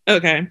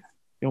 Okay.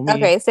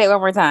 Okay, say it one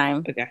more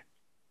time. Okay.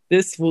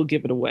 This will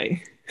give it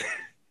away.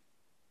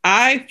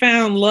 I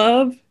found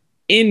love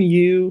in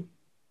you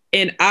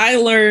and I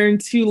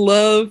learned to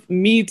love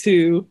me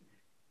too.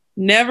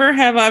 Never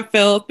have I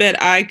felt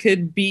that I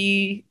could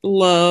be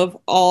love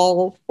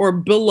all or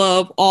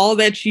beloved all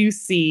that you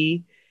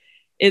see.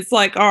 It's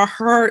like our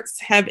hearts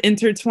have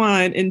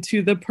intertwined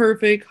into the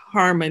perfect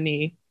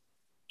harmony.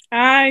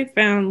 I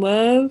found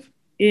love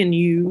in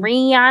you.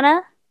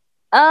 Rihanna?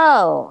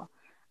 Oh,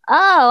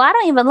 I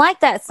don't even like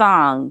that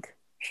song.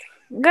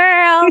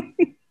 Girl.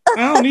 I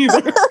don't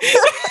either.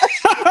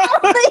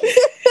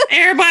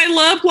 Everybody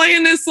love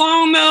playing this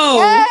song though.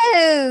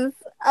 Yes.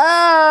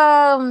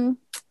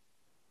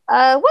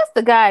 What's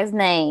the guy's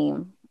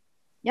name?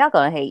 Y'all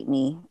gonna hate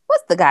me.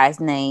 What's the guy's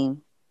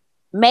name?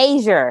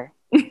 Major.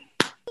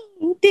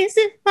 This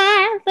is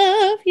why I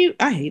love you.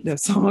 I hate that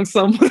song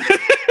so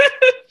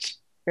much.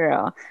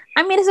 Girl.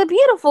 I mean, it's a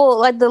beautiful,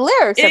 like the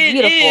lyrics are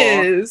beautiful.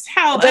 It is.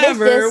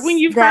 However, when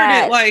you've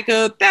heard it like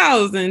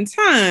 1,000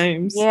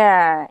 times.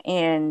 Yeah,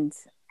 and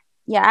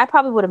yeah, I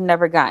probably would have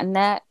never gotten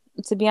that,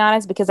 to be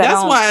honest, because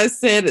that's why I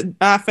said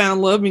I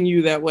found love in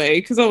you that way,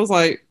 because I was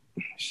like,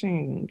 she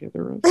ain't gonna get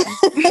the rest.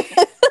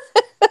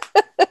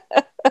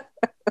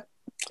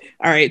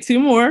 All right, 2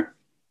 more.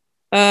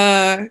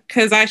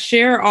 Because I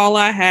share all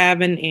I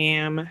have and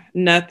am.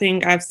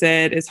 Nothing I've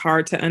said is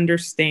hard to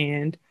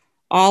understand.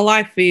 All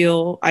I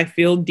feel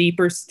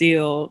deeper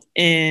still,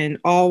 and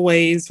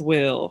always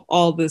will.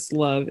 All this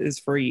love is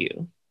for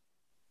you.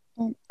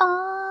 And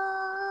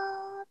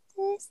all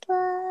this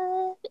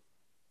love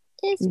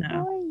is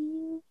for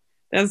you.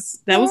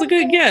 That was a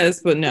good guess,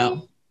 but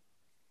no.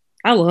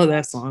 I love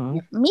that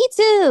song. Me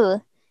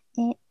too.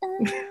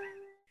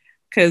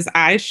 Because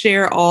I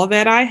share all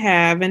that I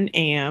have and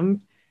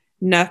am.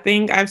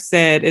 Nothing I've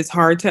said is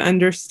hard to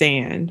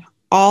understand.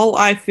 All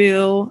I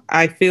feel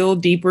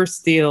deeper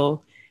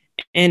still,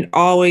 and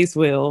always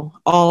will.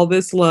 All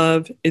this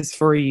love is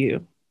for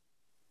you.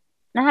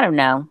 I don't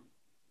know.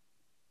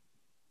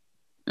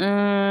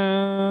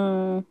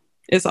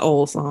 It's an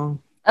old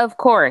song. Of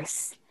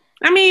course.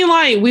 I mean,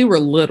 like, we were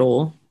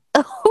little.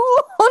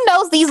 Who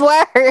knows these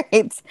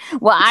words?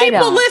 Well, I don't.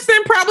 People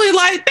listen probably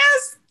like,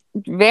 that's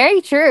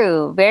very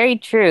true. Very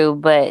true.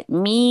 But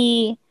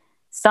me,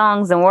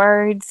 songs and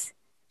words.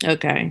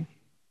 Okay.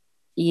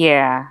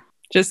 Yeah.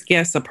 Just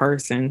guess a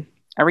person.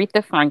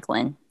 Aretha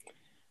Franklin.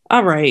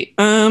 All right.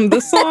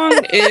 The song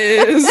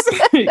is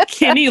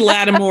Kenny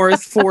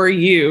Lattimore's For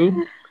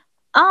You.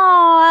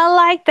 Oh, I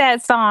like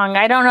that song.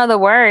 I don't know the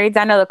words.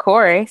 I know the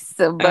chorus.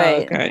 But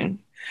okay.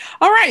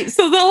 All right.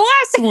 So the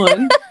last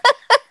one.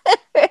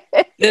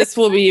 This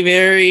will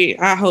be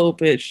I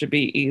hope it should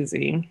be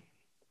easy.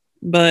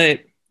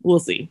 But we'll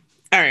see.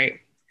 All right.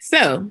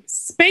 So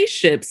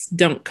spaceships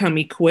don't come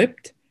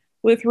equipped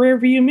with rear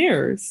view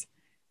mirrors.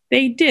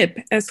 They dip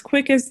as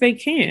quick as they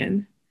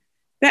can.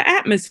 The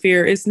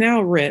atmosphere is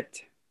now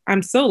ripped.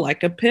 I'm so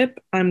like a pip.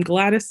 I'm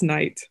Gladys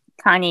Knight.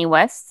 Kanye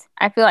West.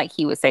 I feel like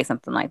he would say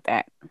something like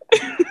that.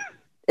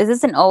 Is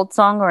this an old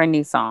song or a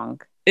new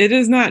song? It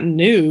is not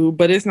new,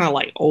 but it's not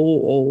like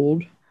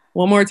old.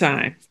 One more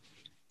time.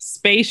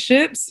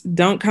 Spaceships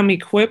don't come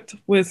equipped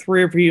with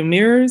rear view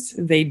mirrors.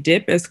 They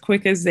dip as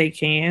quick as they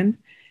can.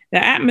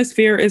 The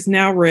atmosphere is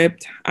now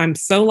ripped. I'm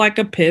so like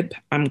a pip.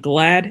 I'm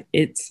glad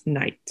it's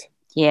night.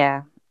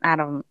 Yeah, I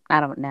don't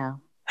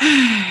know.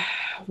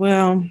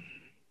 Well,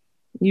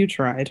 you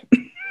tried.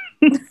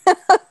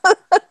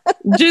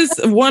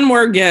 Just one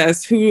more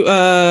guess. Who?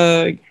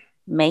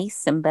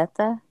 Mace and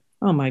Betha?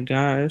 Oh my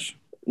gosh.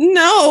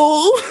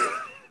 No.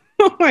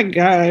 Oh my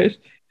gosh.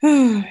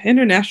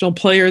 International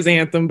Players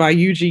Anthem by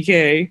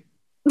UGK.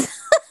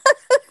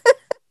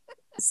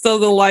 So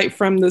the light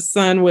from the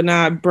sun would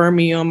not burn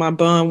me on my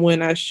bum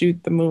when I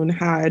shoot the moon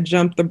high.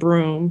 Jump the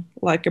broom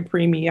like a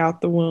preemie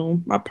out the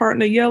womb. My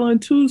partner yelling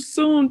too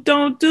soon.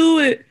 Don't do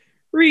it.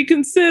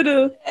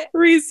 Reconsider.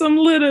 Read some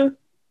litter.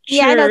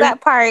 Yeah, I know Sure. that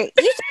part.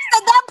 You should have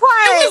said that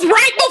part. It was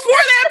right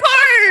before that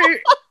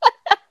part.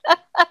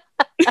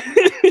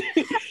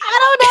 I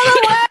don't know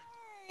the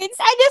words.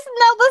 I just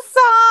know the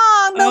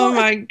song. Oh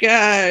my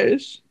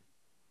gosh.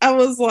 I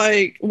was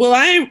like,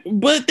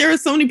 but there are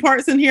so many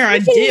parts in here I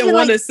did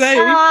want to say.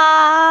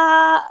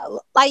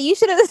 Like you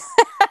should have.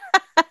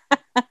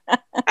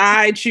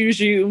 I choose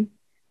you.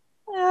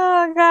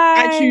 Oh God.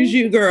 I choose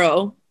you,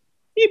 girl.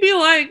 You'd be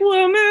like,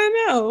 well, man,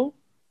 no.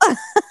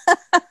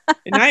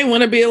 And I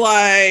want to be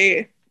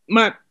like,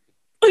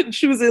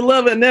 she was in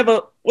love and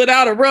never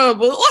without a rub.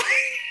 But like,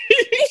 you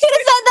should have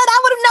said that. I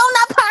would have known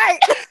that part.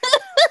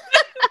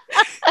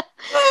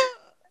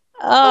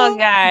 Oh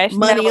gosh.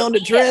 Money on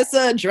the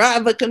dresser,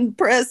 drive a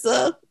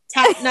compressor,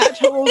 top notch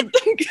hold,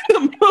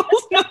 the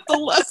most, not the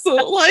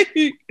lesser. Like,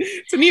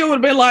 Tania would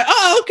have been like,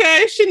 oh,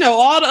 okay, she know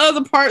all the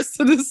other parts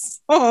to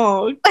this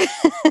song.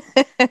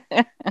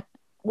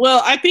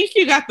 Well, I think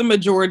you got the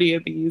majority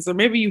of these, or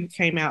maybe you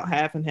came out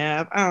half and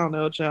half. I don't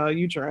know, child.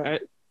 You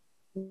tried.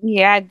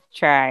 Yeah, I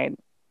tried.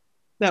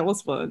 That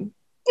was fun.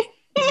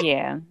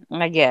 Yeah,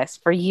 I guess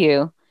for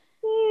you.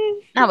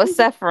 I was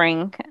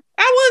suffering.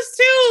 I was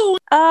too.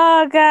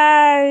 Oh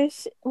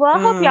gosh. Well, I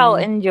hope y'all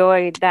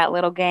enjoyed that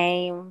little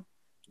game.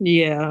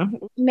 Yeah.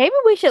 Maybe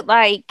we should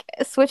like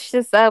switch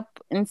this up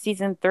in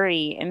season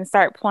 3 and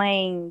start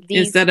playing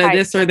these instead of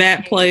this or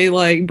that. Play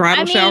like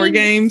bridal shower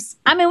games.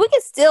 I mean, we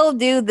can still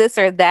do this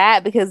or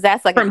that because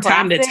that's like from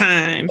time to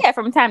time. Yeah,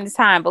 from time to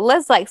time. But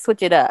let's like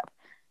switch it up.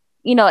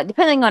 You know,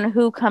 depending on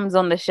who comes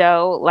on the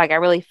show, like I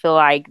really feel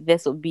like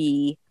this would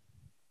be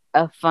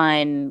a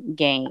fun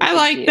game. I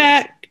like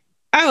that.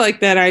 I like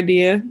that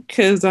idea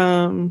because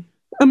I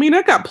mean,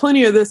 I got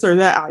plenty of this or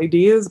that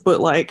ideas, but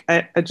like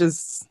I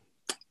just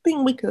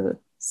think we could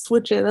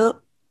switch it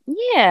up.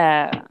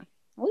 Yeah,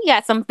 we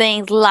got some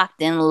things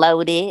locked and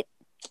loaded.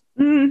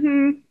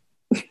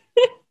 Mm-hmm.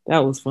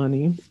 That was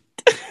funny.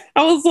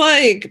 I was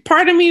like,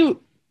 part of me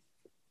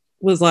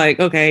was like,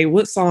 okay,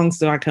 what songs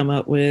do I come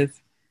up with?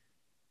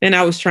 And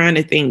I was trying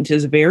to think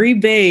just very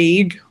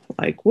vague,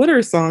 like what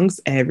are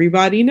songs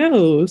everybody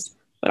knows?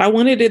 But I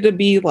wanted it to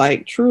be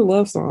like true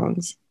love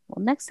songs.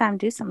 Well, next time,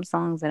 do some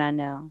songs that I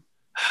know.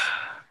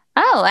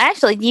 Oh,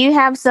 Ashley, do you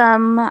have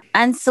some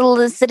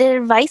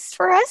unsolicited advice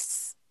for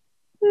us?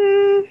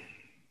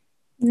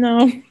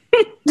 No.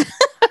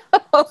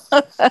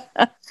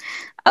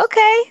 Okay.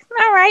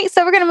 All right.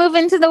 So we're going to move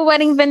into the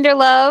wedding vendor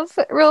love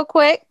real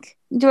quick.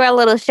 Do a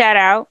little shout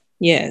out.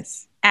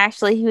 Yes.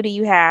 Ashley, who do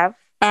you have?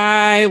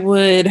 I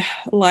would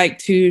like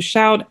to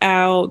shout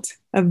out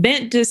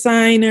event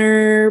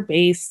designer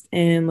based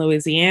in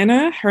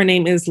Louisiana. Her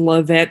name is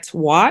Lavette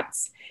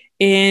Watts,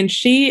 and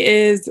she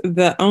is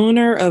the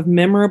owner of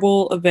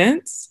Memorable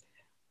Events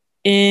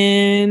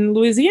in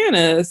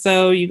Louisiana.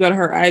 So you go to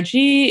her IG,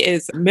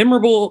 it's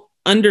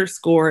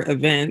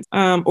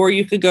memorable_events, or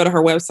you could go to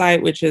her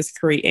website, which is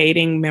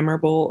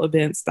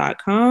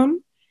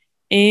creatingmemorableevents.com.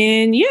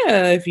 And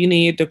yeah, if you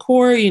need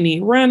decor, you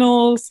need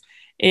rentals,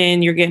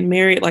 and you're getting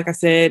married, like I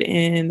said,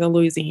 in the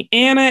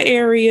Louisiana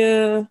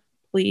area,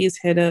 please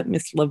hit up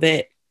Miss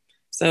Lavette.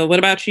 So what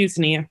about you,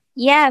 Tania?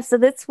 Yeah, so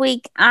this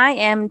week I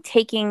am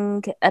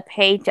taking a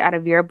page out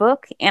of your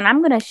book, and I'm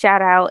going to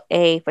shout out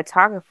a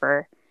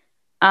photographer.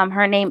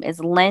 Her name is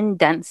Lynn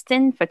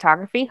Dunstan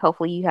Photography.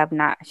 Hopefully you have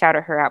not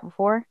shouted her out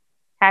before.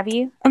 Have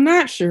you? I'm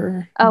not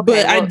sure,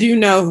 but I do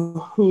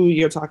know who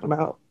you're talking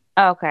about.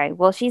 Okay,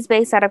 well, she's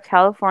based out of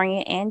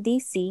California and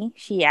DC.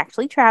 She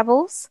actually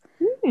travels.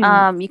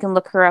 You can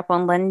look her up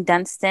on Lynn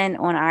Dunstan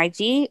on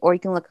IG, or you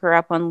can look her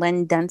up on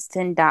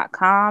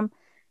lynndunstan.com.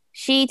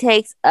 She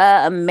takes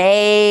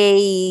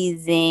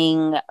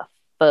amazing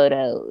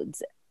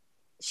photos.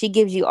 She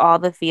gives you all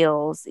the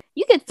feels.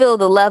 You could feel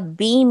the love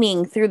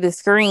beaming through the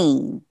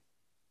screen.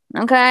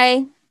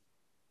 Okay?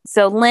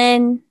 So,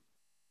 Lynn,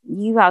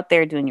 you out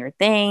there doing your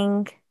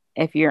thing.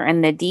 If you're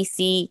in the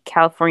DC,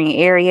 California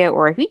area,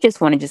 or if you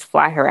just want to just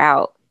fly her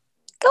out,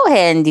 go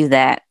ahead and do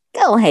that.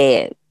 Go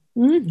ahead.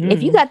 Mm-hmm.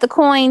 If you got the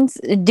coins,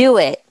 do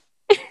it.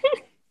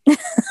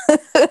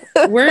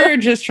 We're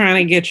just trying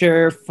to get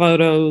your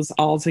photos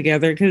all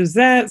together because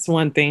that's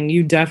one thing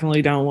you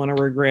definitely don't want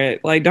to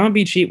regret. Like, don't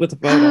be cheap with the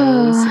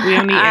photos. We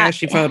don't need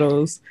ashy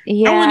photos.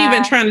 Yeah. I wasn't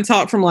even trying to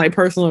talk from like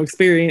personal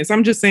experience.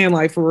 I'm just saying,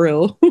 like, for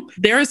real.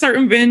 There are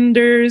certain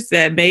vendors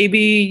that maybe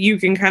you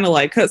can kind of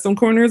like cut some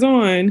corners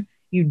on.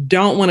 You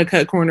don't want to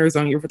cut corners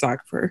on your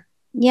photographer.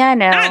 Yeah, I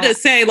know. Not to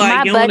say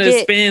like you want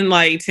to spend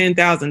like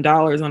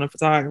 $10,000 on a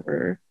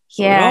photographer.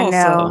 Yeah,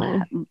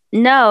 no.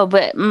 No,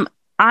 but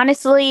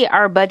honestly,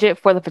 our budget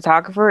for the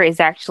photographer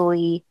is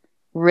actually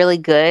really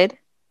good.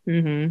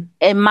 Mm-hmm.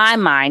 In my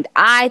mind,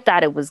 I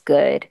thought it was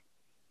good.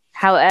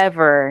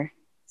 However,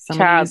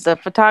 the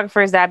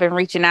photographers that I've been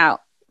reaching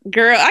out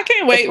Girl, I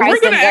can't wait.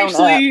 We're gonna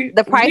actually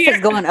the price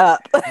is going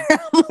up.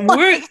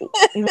 we're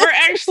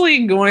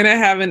actually going to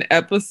have an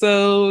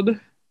episode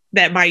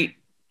that might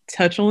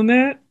touch on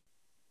that.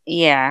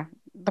 Yeah,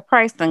 the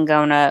price done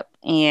gone up,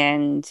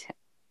 and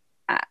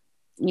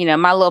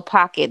my little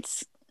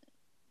pockets.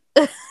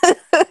 And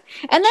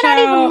they're not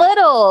even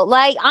little.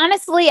 Like,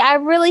 honestly, I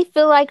really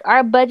feel like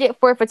our budget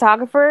for a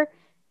photographer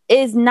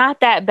is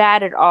not that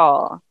bad at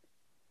all.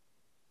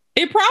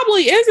 It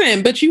probably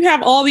isn't, but you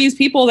have all these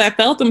people that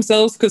felt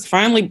themselves because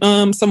finally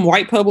some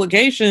white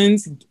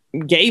publications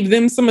gave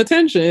them some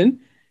attention.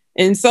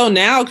 And so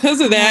now,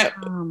 because of that,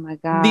 oh my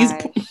God, these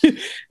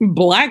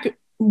Black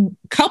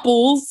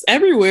couples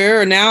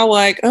everywhere are now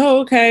like,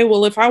 oh, okay,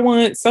 well, if I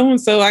want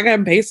so-and-so, I got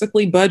to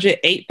basically budget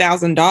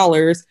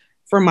 $8,000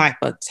 for my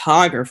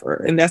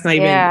photographer. And that's not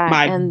even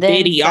my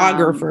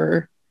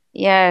videographer.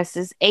 Yes,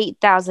 it's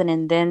 8,000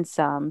 and then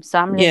some. So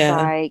I'm just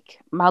like,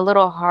 my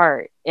little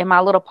heart in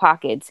my little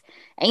pockets.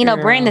 And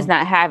Brandon's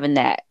not having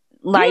that.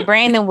 Like,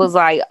 Brandon was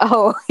like,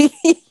 "Oh, you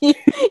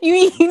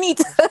need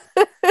to."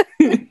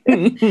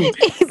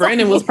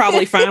 Brandon was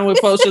probably fine with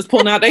folks just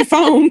pulling out their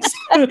phones.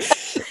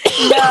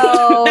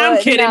 No,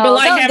 I'm kidding, but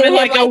like having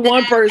like a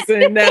one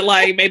person that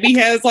like maybe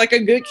has like a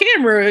good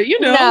camera,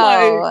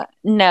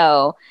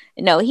 No,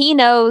 he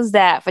knows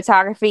that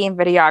photography and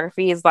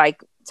videography is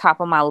like top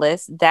of my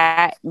list.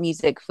 That,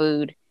 music,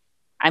 food.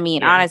 I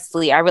mean,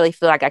 honestly, I really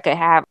feel like I could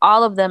have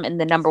all of them in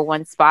the number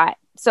one spot.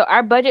 So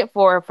our budget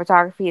for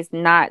photography is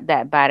not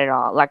that bad at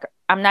all. Like,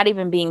 I'm not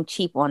even being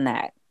cheap on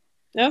that.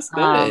 That's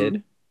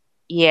good.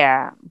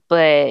 Yeah,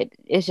 but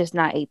it's just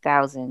not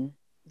 8,000.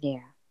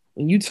 Yeah.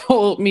 When you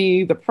told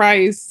me the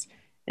price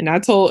and I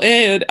told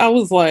Ed, I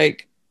was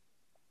like,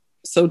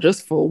 so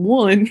just for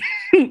one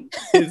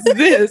is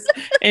this,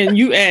 and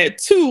you add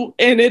two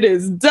and it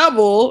is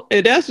double,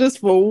 and that's just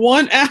for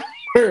 1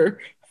 hour.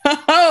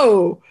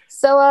 Oh.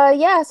 So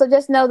so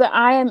just know that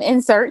I am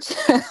in search.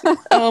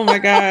 Oh my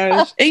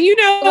gosh. And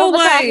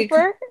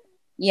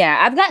yeah,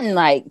 I've gotten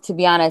to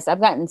be honest,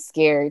 I've gotten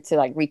scared to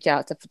reach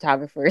out to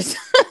photographers.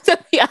 To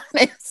be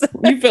honest.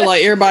 You feel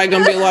like everybody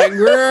gonna be like,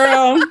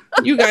 girl,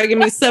 you gotta give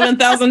me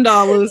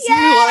 $7,000.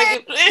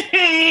 Yes!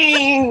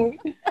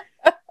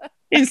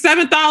 And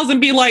 7,000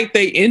 be like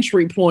the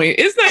entry point.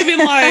 It's not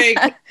even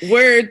like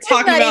we're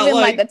talking about even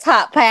like the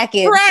top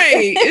package.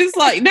 Right. It's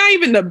like not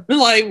even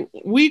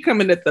we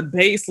coming at the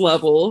base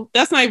level.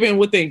 That's not even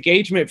with the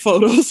engagement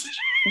photos.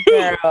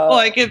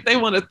 Like if they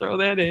want to throw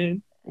that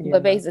in.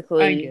 But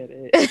basically I get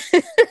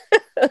it.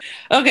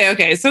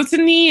 Okay. So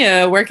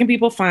Tania, where can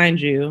people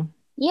find you?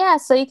 Yeah,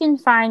 so you can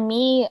find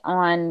me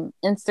on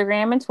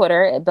Instagram and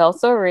Twitter at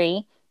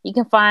Belsorie. You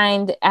can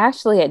find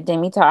Ashley at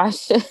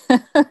Demitosh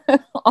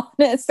on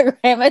Instagram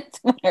and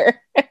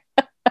Twitter.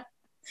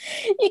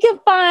 You can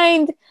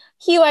find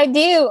Hugh I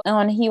Do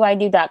on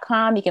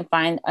hughIdo.com. You can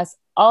find us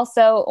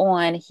also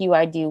on Hugh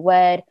I Do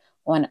Wed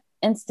on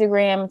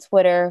Instagram,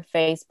 Twitter,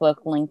 Facebook,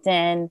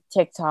 LinkedIn,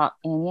 TikTok.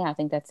 And I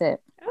think that's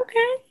it.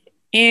 Okay.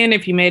 And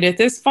if you made it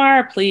this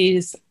far,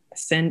 please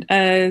send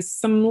us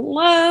some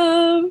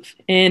love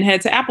and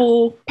head to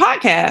Apple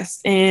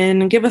Podcasts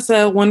and give us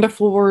a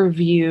wonderful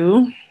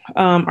review.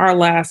 Our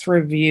last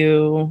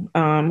review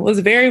was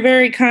very,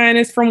 very kind.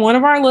 It's from one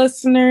of our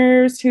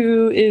listeners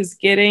who is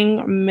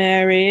getting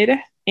married.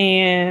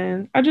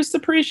 And I just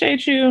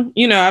appreciate you.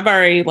 I've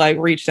already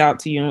reached out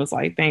to you and was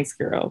like, thanks,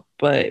 girl.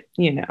 But,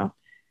 I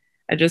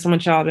just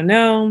want y'all to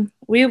know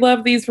we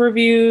love these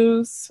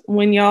reviews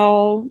when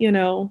y'all,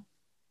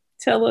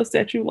 tell us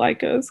that you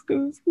like us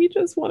because we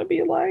just want to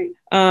be liked.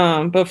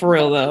 But for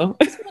real though,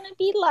 we just want to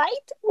be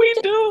liked. We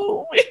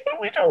do.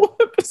 We don't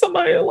want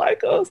somebody to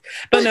like us.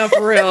 But no,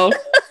 for real.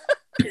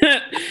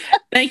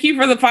 Thank you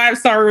for the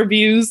 5-star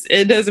reviews.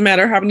 It doesn't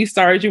matter how many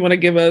stars you want to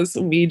give us.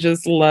 We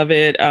just love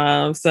it.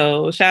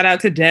 So shout out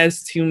to Des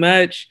Too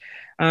Much.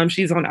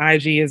 She's on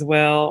IG as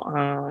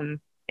well.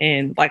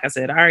 And like I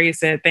said, I already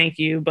said thank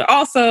you. But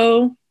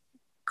also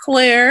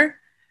Claire,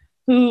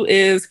 who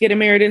is getting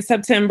married in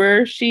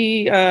September.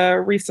 She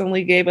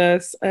recently gave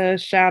us a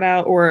shout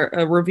out or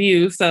a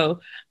review. So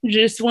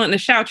just wanting to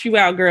shout you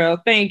out,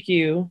 girl. Thank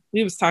you.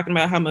 We was talking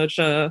about how much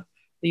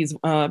these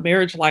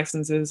marriage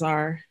licenses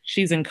are.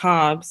 She's in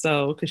Cobb.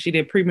 So because she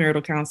did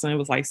premarital counseling, it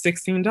was like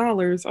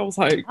 $16. I was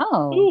like,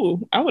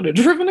 ooh, I would have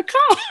driven to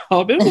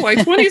Cobb. It was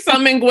like 20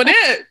 something in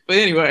Gwinnett. But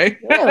anyway.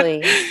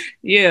 Really?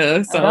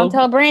 Yeah. So don't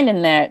tell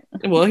Brandon that.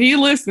 Well, he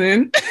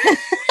listening.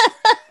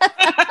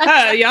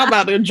 Y'all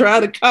about to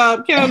drive to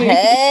Cobb County.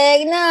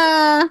 Heck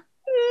nah.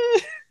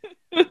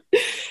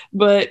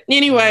 But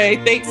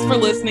anyway, thanks for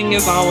listening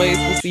as always.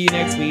 We'll see you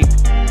next week.